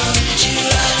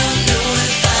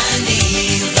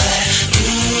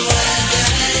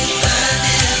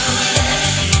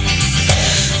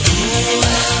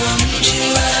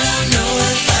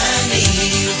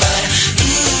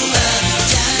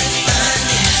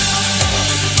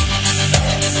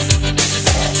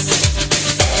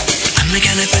 I'm the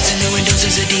kind of person who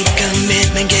endorses a deep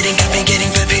commitment. Getting coffee,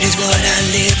 getting perfect is what I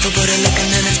live for. Put a look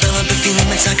and then a spell my perfume,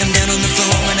 it's like I'm down on the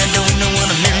floor and I don't know what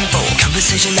I'm in for.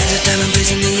 Conversation is a time and place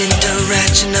in the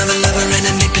interaction of a lover and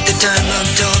a nip at the time of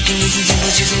talking. Using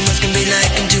symbols, using what can be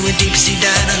like into a deep sea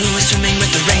diver who is swimming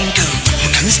with the raincoat. Well,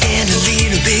 come stand a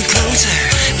little bit closer,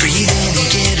 breathe in and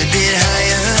get a bit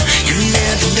higher. You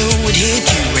never know what hit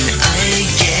you when I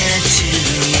get to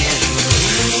you.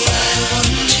 Ooh, I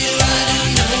want you, I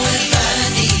don't know if I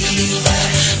need you, but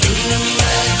ooh,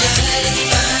 I gotta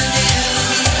find out.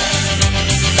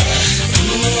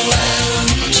 Ooh, I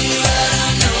want you, I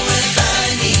don't know if I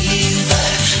need you,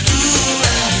 but ooh,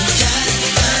 I gotta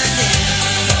find out.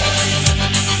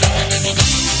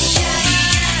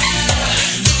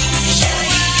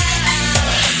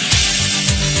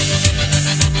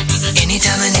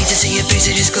 Anytime I need to see your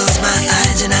face, I just close my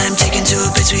eyes and I'm taken to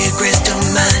a place where your crystal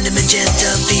mind and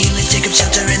magenta feelings take up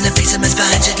shelter in the base of my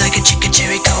spine, just like a chicken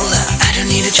cherry cola. I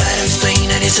don't need to try to explain,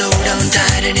 I just hold on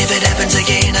tight, and if it happens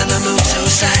again, I'ma move so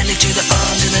slightly to the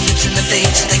arms and the lips and the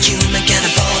face, like human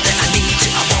cannibal that I need to.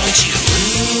 I want you.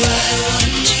 Ooh, I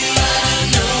want you. I don't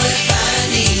know if I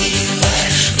need you, but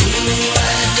ooh,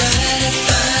 I gotta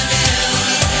find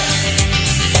out.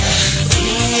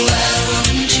 Ooh, I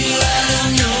want you. I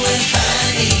don't know if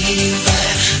I need you,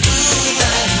 but ooh,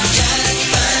 I gotta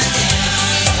find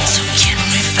out. So can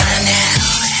we find out?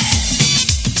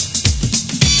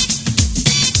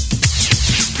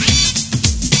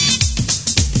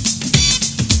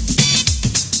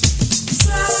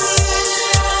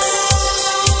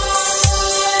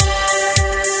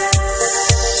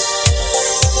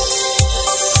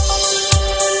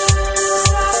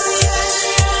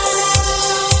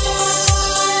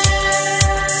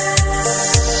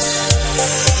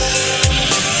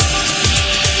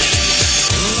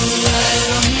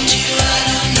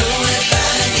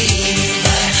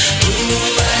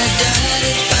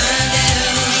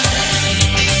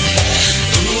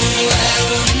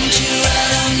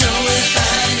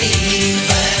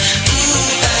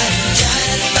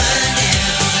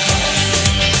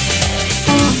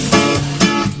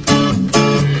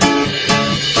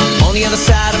 On the other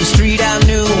side of the street I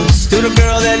knew stood a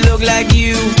girl that looked like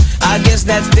you. I guess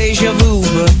that's deja vu,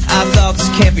 but I thought this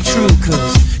can't be true,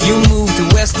 cause you moved to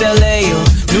West LA or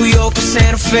New York or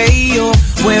Santa Fe or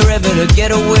wherever to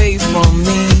get away from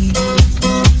me.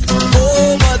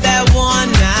 Oh, but that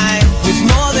one night was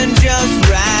more than just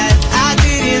right. I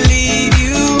didn't leave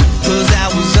you, cause I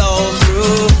was all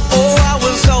through. Oh, I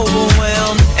was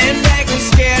overwhelmed and frankly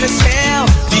scared as hell,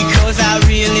 because I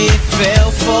really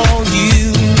fell for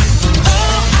you.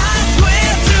 Oh, I swear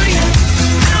to you,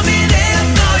 I'll be there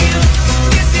for you.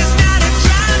 This is not a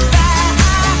drive-by.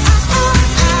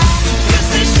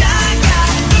 Just a shy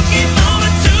guy looking for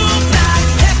a two-fly.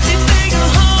 Everything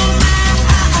will hold my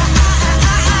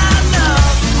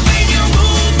love. When you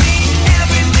move me,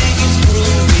 everything is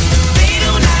groovy. They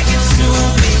don't like it, sue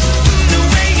me the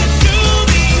way you do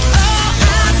me. Oh,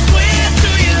 I swear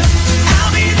to you,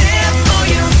 I'll be there for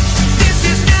you. This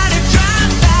is not a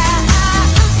drive-by.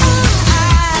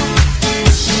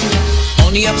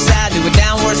 On the upside to a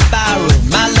downward spiral,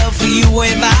 my love for you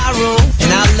went viral,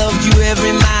 and I loved you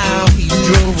every mile you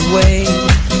drove away.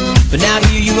 But now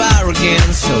here you are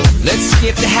again, so let's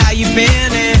skip to how you've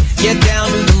been and get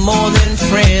down to the more than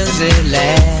friends at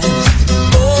last.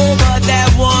 Oh, but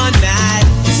that one night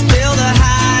is still the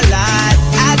highlight.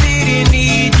 I didn't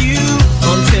need you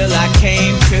until I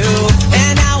came to,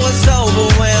 and I was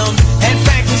overwhelmed and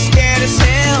frankly scared as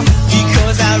hell,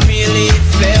 because I really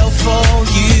fell for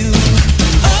you.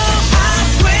 Oh, I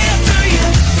swear to you,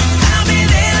 I'll be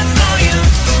there for you.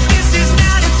 This is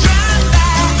not a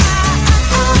drive-by.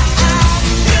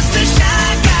 Just a shy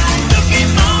guy looking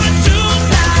for a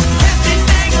two-fly.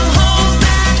 Everything will hold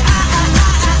my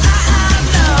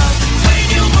love. When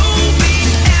you move me,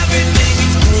 everything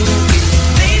is groovy.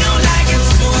 They don't like it,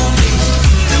 sue me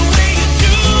the way you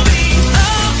do me.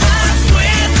 Oh, I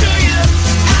swear to you,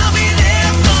 I'll be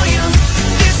there for you.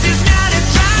 This is not a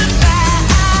drive-by.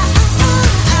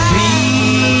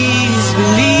 Please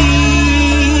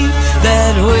believe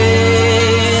that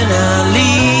when I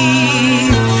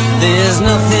leave, there's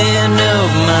nothing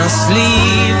up my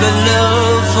sleeve but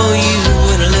love for you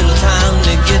and a little time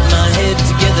to get my head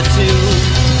together too.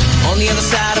 On the other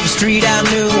side of the street I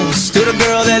knew stood a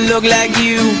girl that looked like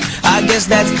you. I guess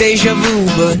that's deja vu,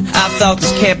 but I thought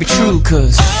this can't be true,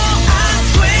 cause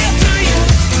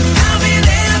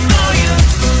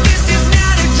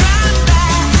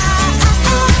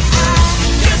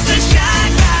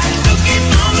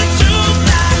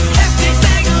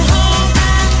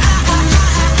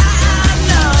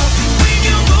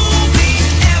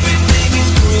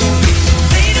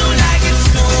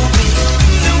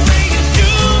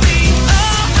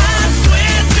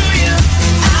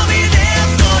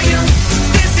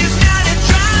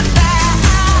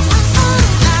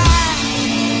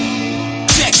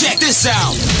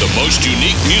The most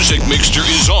unique music mixture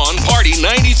is on Party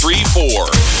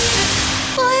 93.4.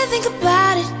 Boy, I think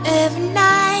about it every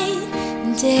night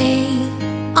and day.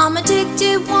 I'm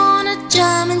addicted, wanna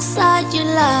jump inside your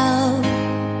love.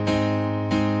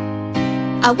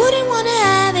 I wouldn't wanna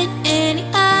have it any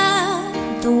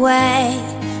other way.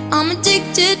 I'm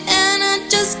addicted and I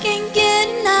just can't get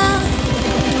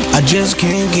enough. I just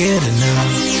can't get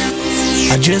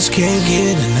enough. I just can't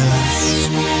get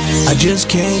enough. I just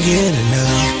can't get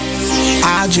enough.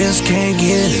 I just can't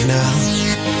get enough.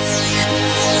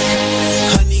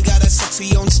 Honey got a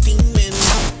sexy on steaming.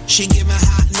 She giving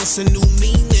hotness a new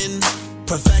meaning.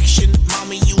 Perfection,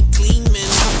 mommy, you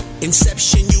gleaming.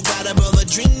 Inception, you got a brother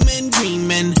dreaming,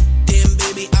 dreaming. Damn,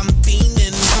 baby, I'm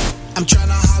fiending. I'm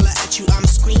tryna holler at you, I'm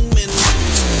screaming.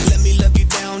 Let me love you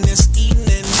down this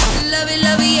evening. Love it,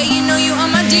 yeah, you know you are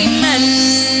my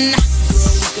demon.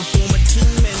 Girl, we could form a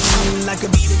team, and I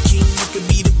could be the king, you could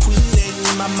be the queen,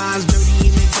 and my mind's dirty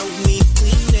and it don't need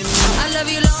cleaning. I love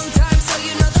you long time, so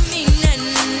you know the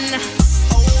meaning.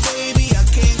 Oh, baby, I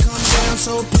can't come down,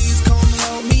 so please come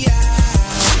help me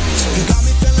out. You got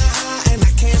me feeling high, and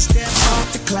I can't step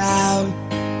off the cloud,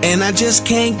 and I just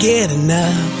can't get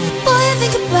enough. Boy, I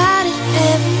think about it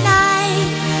every night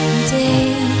and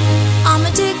day. I'm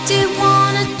addicted,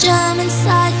 wanna jump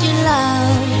inside your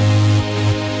love.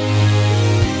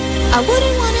 I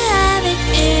wouldn't wanna have it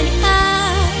any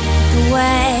other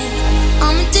way.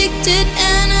 I'm addicted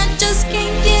and I just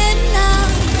can't get enough.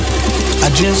 I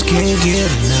just can't get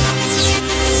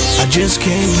enough. I just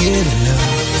can't get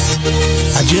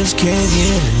enough. I just can't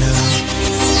get enough.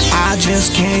 I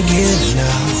just can't get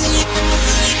enough.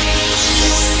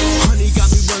 Honey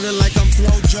got me running like I'm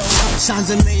Flojo. Signs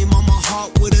a name on my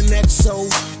heart with an XO.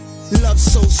 Love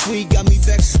so sweet, got me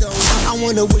vexed though. I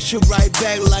wanna wish her right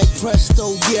back like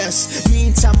presto, yes.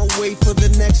 Meantime, I wait for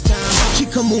the next time she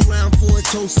come around for a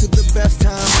toast to the best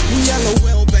time. We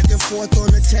LOL back and forth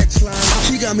on the text line.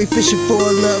 She got me fishing for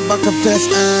a love, I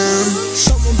confess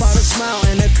something about a smile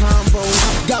and a combo.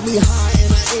 Got me high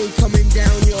and I ain't coming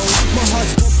down, yo. My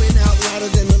heart's pumping out louder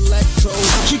than electro.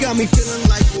 She got me feeling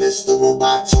like Mr.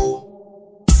 Roboto.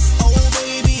 Oh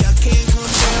baby, I can't come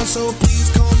down, so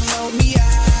please come help me out.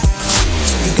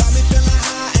 You got me feeling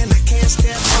high and I can't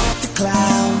step off the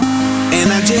cloud,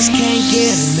 and I just can't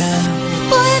get enough.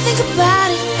 Boy, I think about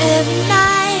it every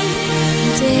night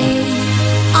and day.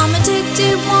 I'm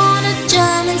addicted, wanna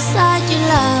jump inside your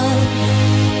love.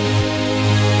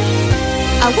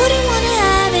 I wouldn't wanna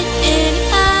have it any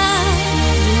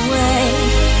other way.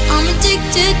 I'm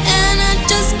addicted and I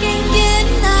just can't get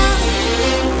enough.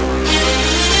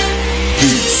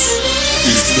 This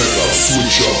is Mega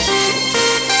Switch Up.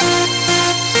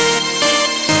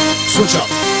 Switch up.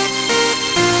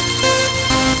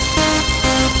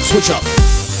 Switch up.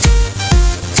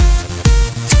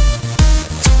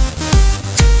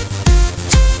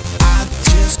 I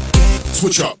just can't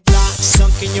switch up.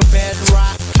 Sunk in your bed,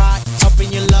 rock hot, up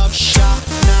in your love shot.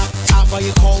 Now out by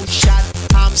your cold shot.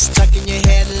 I'm stuck in your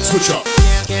head. Switch up.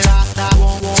 Can't get out, I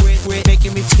won't quit,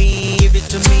 making me feel. Give it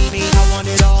to me. I want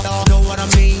it all. Know what I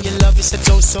mean? Your love is a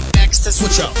dose of extra.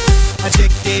 Switch up.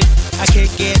 Addicted, I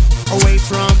can't get away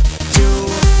from you.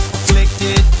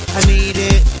 Afflicted, I need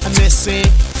it, I miss it.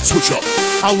 Switch up.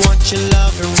 I want your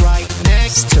loving right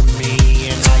next to me,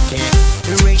 and I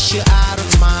can't erase you out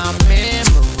of my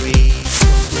memory.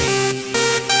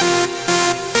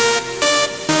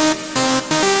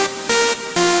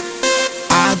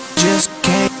 I just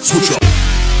can't switch up.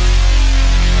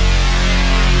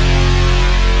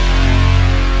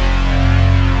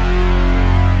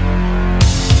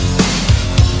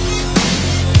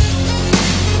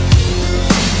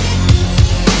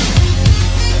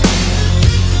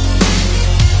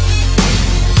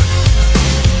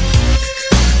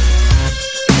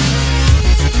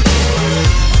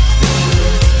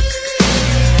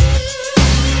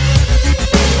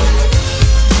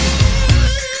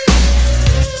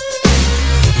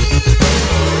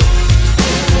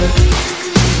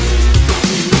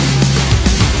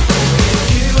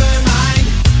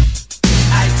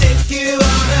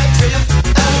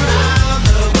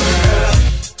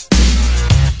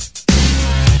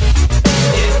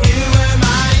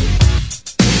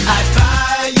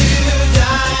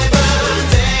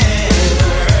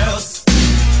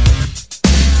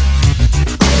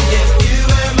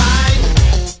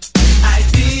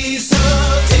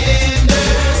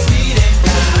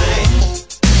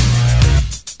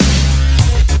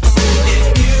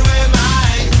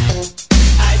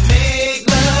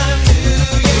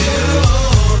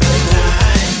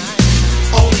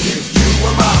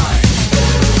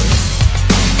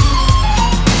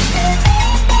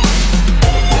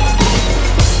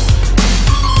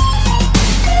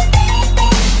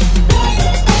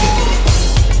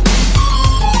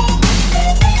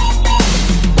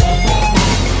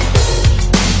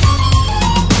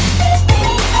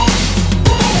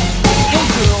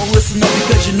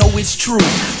 true.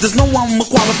 There's no one more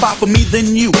qualified for me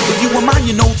than you. If you were mine,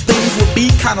 you know things would be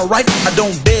kinda right. I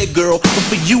don't beg, girl, but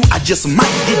for you, I just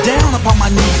might get down upon my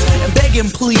knees and beg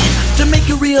and plead to make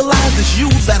you realize it's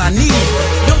you that I need.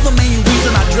 You're the main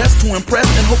reason I dress to impress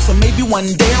in hopes of maybe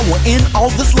one day I will end all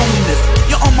this loneliness.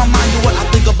 You're on my mind, you're what I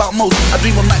think about most. I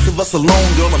dream of nights of us alone,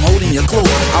 girl, I'm holding you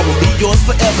close. I will be yours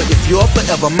forever if you're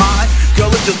forever mine. Girl,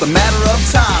 it's just a matter of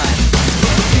time.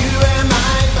 You and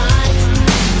mine.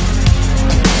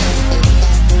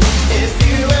 If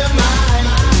you and mine.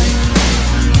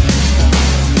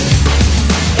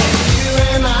 If you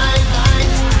and mine.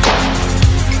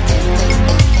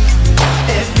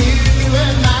 If you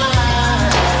and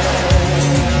mine.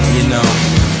 You know,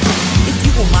 if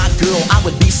you were my girl, I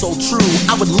would be so true.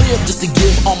 I would live just to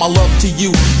give all my love to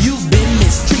you. You've been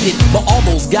mistreated by all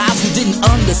those guys who didn't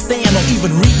understand or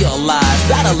even realize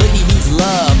that a lady needs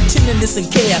love, tenderness, and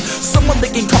care. Someone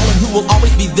they can call and who will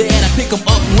always be there to pick them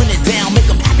up when they're down, make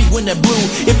them happy when they're blue.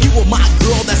 If you were my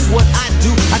girl, that's what I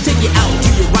do. I take you out, do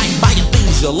you right, buying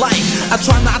things you like. I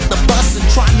try not to fuss and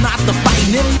try not to fight.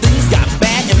 And if things got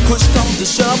bad and push comes to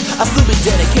shove, I'll still be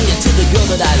dedicated to the girl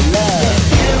that I love.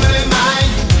 If you and mine.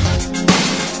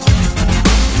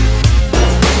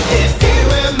 If you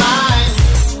and mine.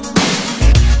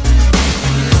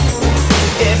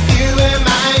 If you and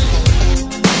mine.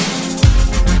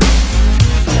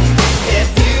 If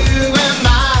you and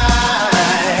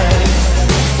mine.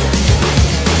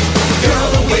 Girl,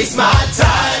 don't waste my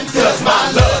time, 'cause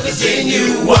my love is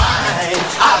genuine.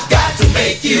 I've got to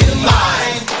make you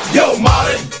mine. Yo,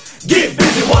 Martin, get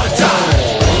busy one time.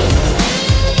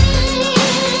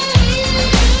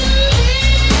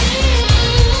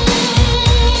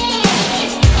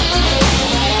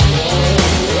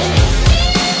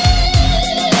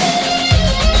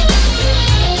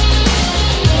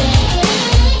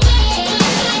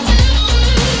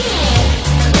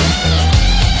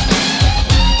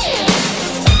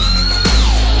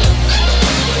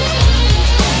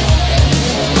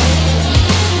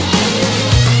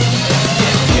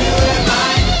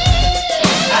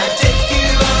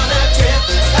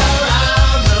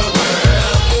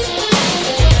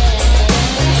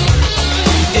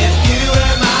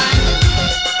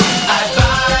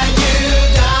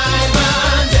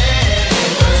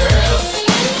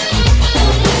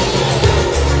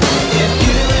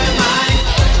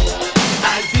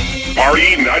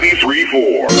 Party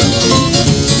 93.4.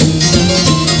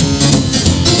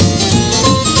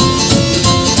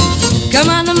 Come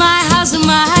on to my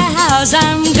house,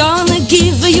 I'm gonna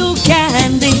give you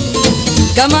candy.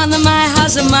 Come on to my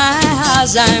house,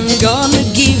 I'm gonna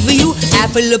give you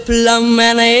apple, plum,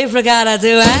 and apricot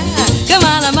too. Come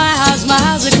on to my house,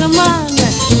 come on.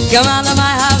 Come on to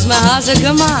my house,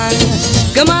 come on.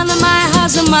 Come on to my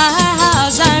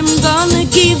house, I'm gonna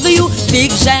give you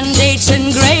figs and dates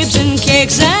and grapes and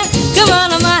cakes. Come on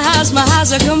to my house,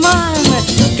 come on.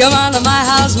 Come on to my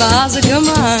house, come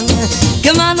on.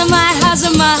 Come on to my house,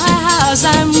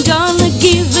 I'm gonna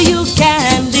give you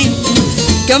candy.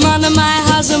 Come on to my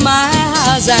house,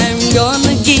 I'm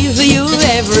gonna give you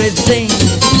everything.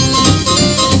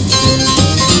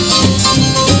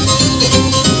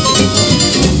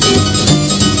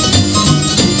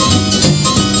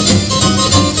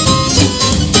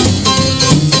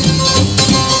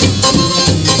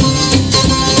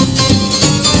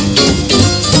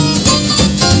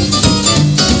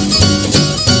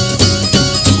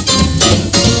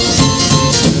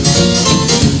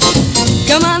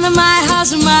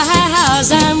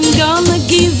 I'm gonna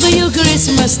give you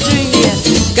Christmas tree.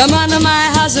 Come on to my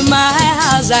house,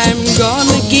 I'm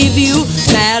gonna give you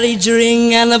marriage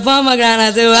ring and a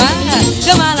pomegranate too.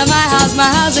 Come on to my house,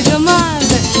 come on.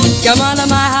 Come on to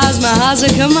my house,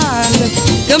 come on.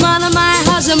 Come on to my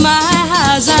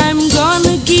house, I'm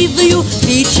gonna give you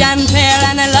peach and pear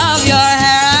and I love your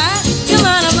hair. Come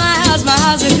on to my house,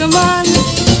 come on.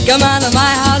 Come on to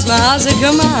my house,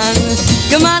 come on.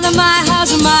 Come on to my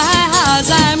house,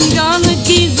 I'm gonna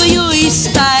give you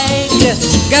Easter egg.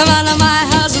 Come on to my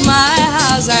house,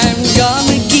 I'm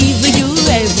gonna give you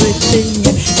everything,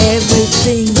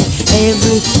 everything,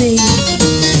 everything.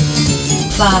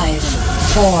 5,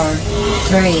 4,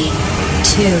 3,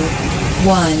 2,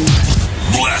 1.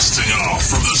 Blasting off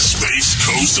from the space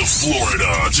coast of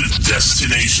Florida to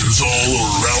destinations all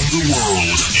around the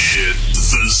world.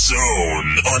 It's The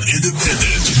Zone on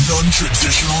independent,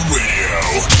 non-traditional radio.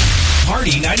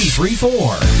 Party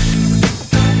 93.4.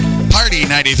 Party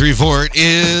 93.4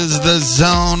 is The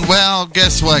Zone. Well,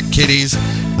 guess what, kiddies?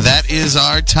 That is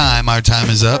our time. Our time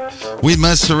is up. We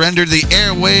must surrender the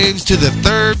airwaves to the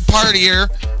third partier.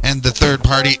 And the third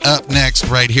party up next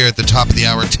right here at the top of the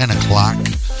hour, 10 o'clock.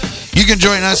 You can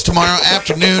join us tomorrow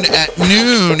afternoon at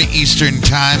noon Eastern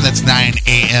Time. That's 9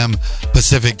 a.m.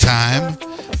 Pacific Time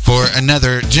for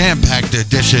another jam-packed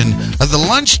edition of the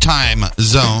Lunchtime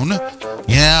Zone.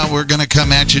 Yeah, we're going to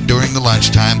come at you during the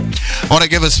lunchtime. I want to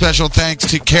give a special thanks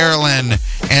to Carolyn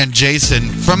and Jason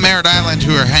from Merritt Island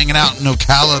who are hanging out in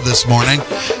Ocala this morning.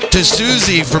 To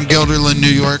Susie from Guilderland, New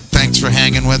York, thanks for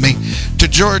hanging with me. To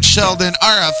George Sheldon,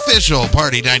 our official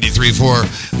Party 93.4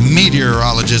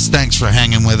 meteorologist, thanks for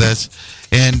hanging with us.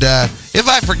 And if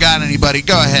I forgot anybody,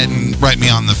 go ahead and write me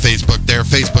on the Facebook there,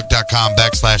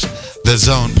 facebook.com/The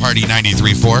Zone Party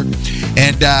 93.4.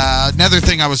 And another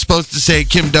thing I was supposed to say,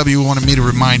 Kim W. wanted me to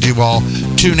remind you all,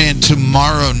 tune in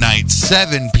tomorrow night,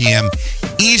 7 p.m.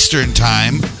 Eastern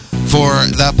Time for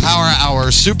the Power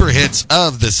Hour Super Hits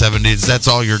of the 70s. That's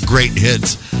all your great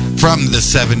hits from the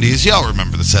 70s. Y'all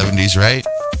remember the 70s, right?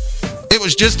 It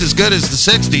was just as good as the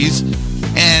 60s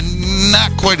and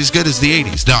not quite as good as the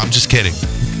 80s. No, I'm just kidding.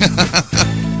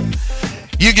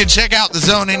 You can check out The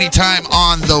Zone anytime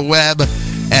on the web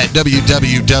at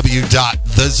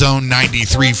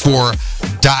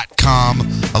www.thezone934.com,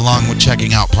 along with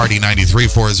checking out Party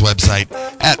 93.4's website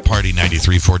at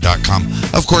party934.com.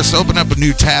 Of course, open up a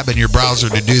new tab in your browser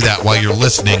to do that while you're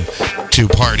listening to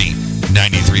Party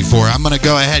 93.4. I'm going to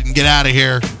go ahead and get out of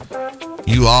here.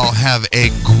 You all have a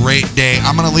great day.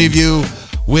 I'm going to leave you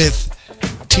with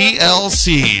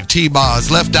TLC, T-Boz,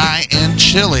 Left Eye, and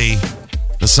Chili.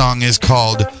 The song is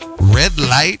called Red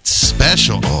Light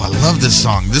Special. Oh, I love this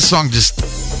song. This song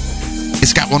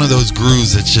it's got one of those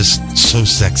grooves that's just so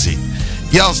sexy.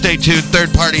 Y'all stay tuned.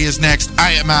 Third Party is next.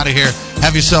 I am out of here.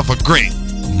 Have yourself a great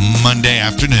Monday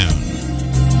afternoon.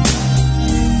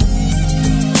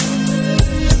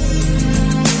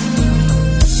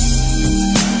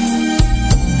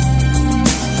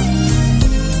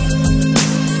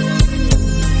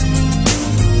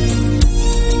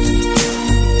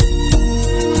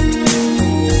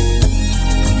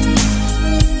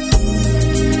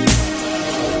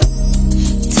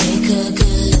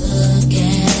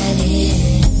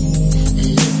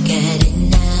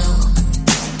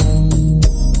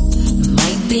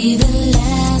 Be the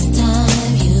last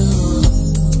time you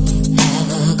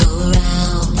ever go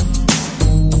round.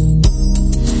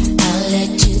 I'll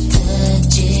let you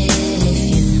touch it if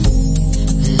you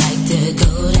like to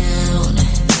go down.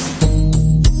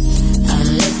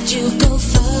 I'll let you go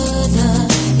further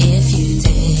if you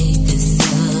take the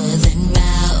southern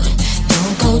route.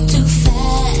 Don't go too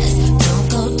fast, don't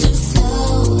go too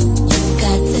slow. You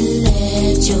got to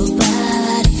let your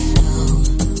body flow.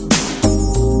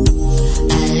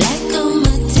 I let go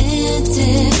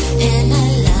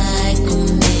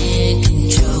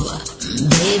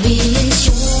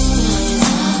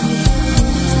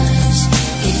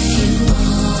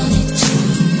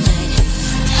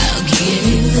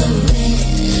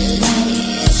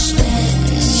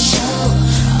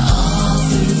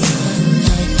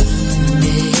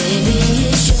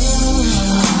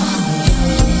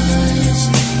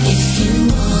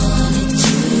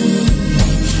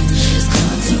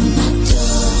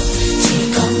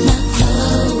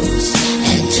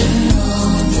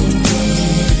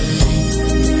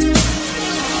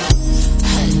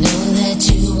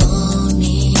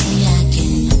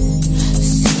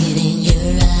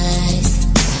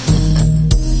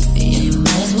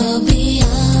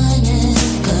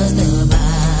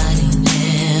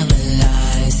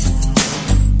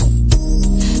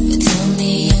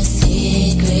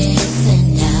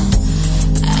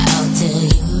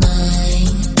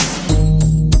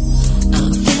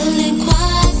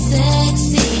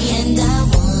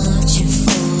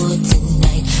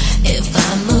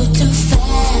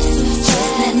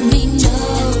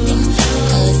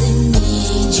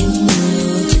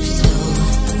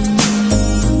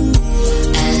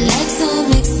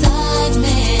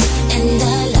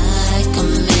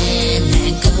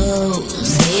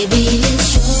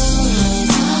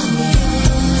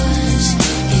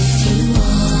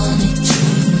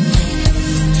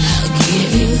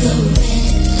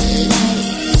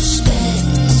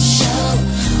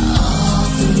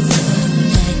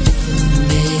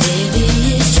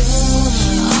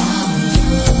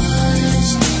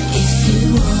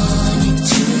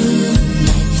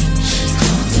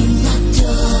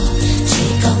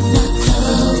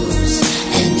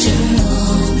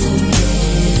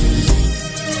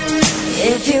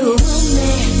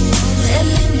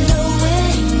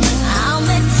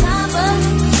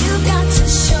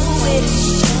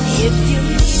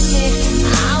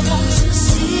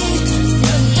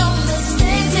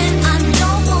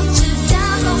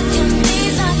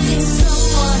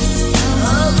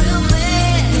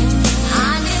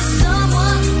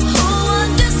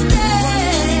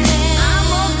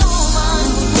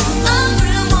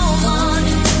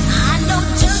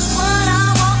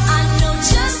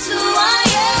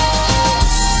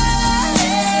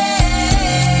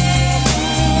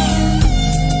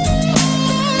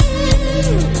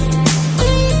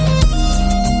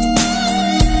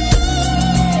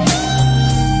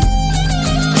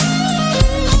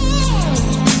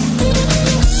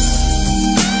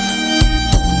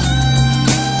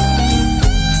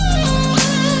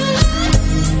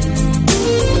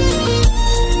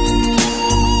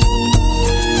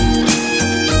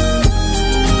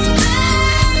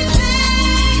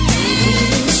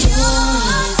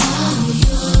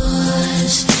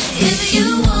If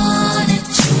you want it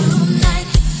tonight,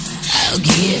 I'll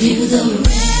give you the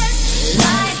red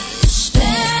light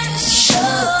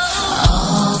special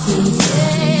all through the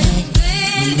night.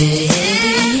 Baby,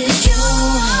 it's yours.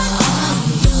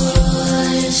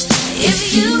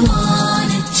 If you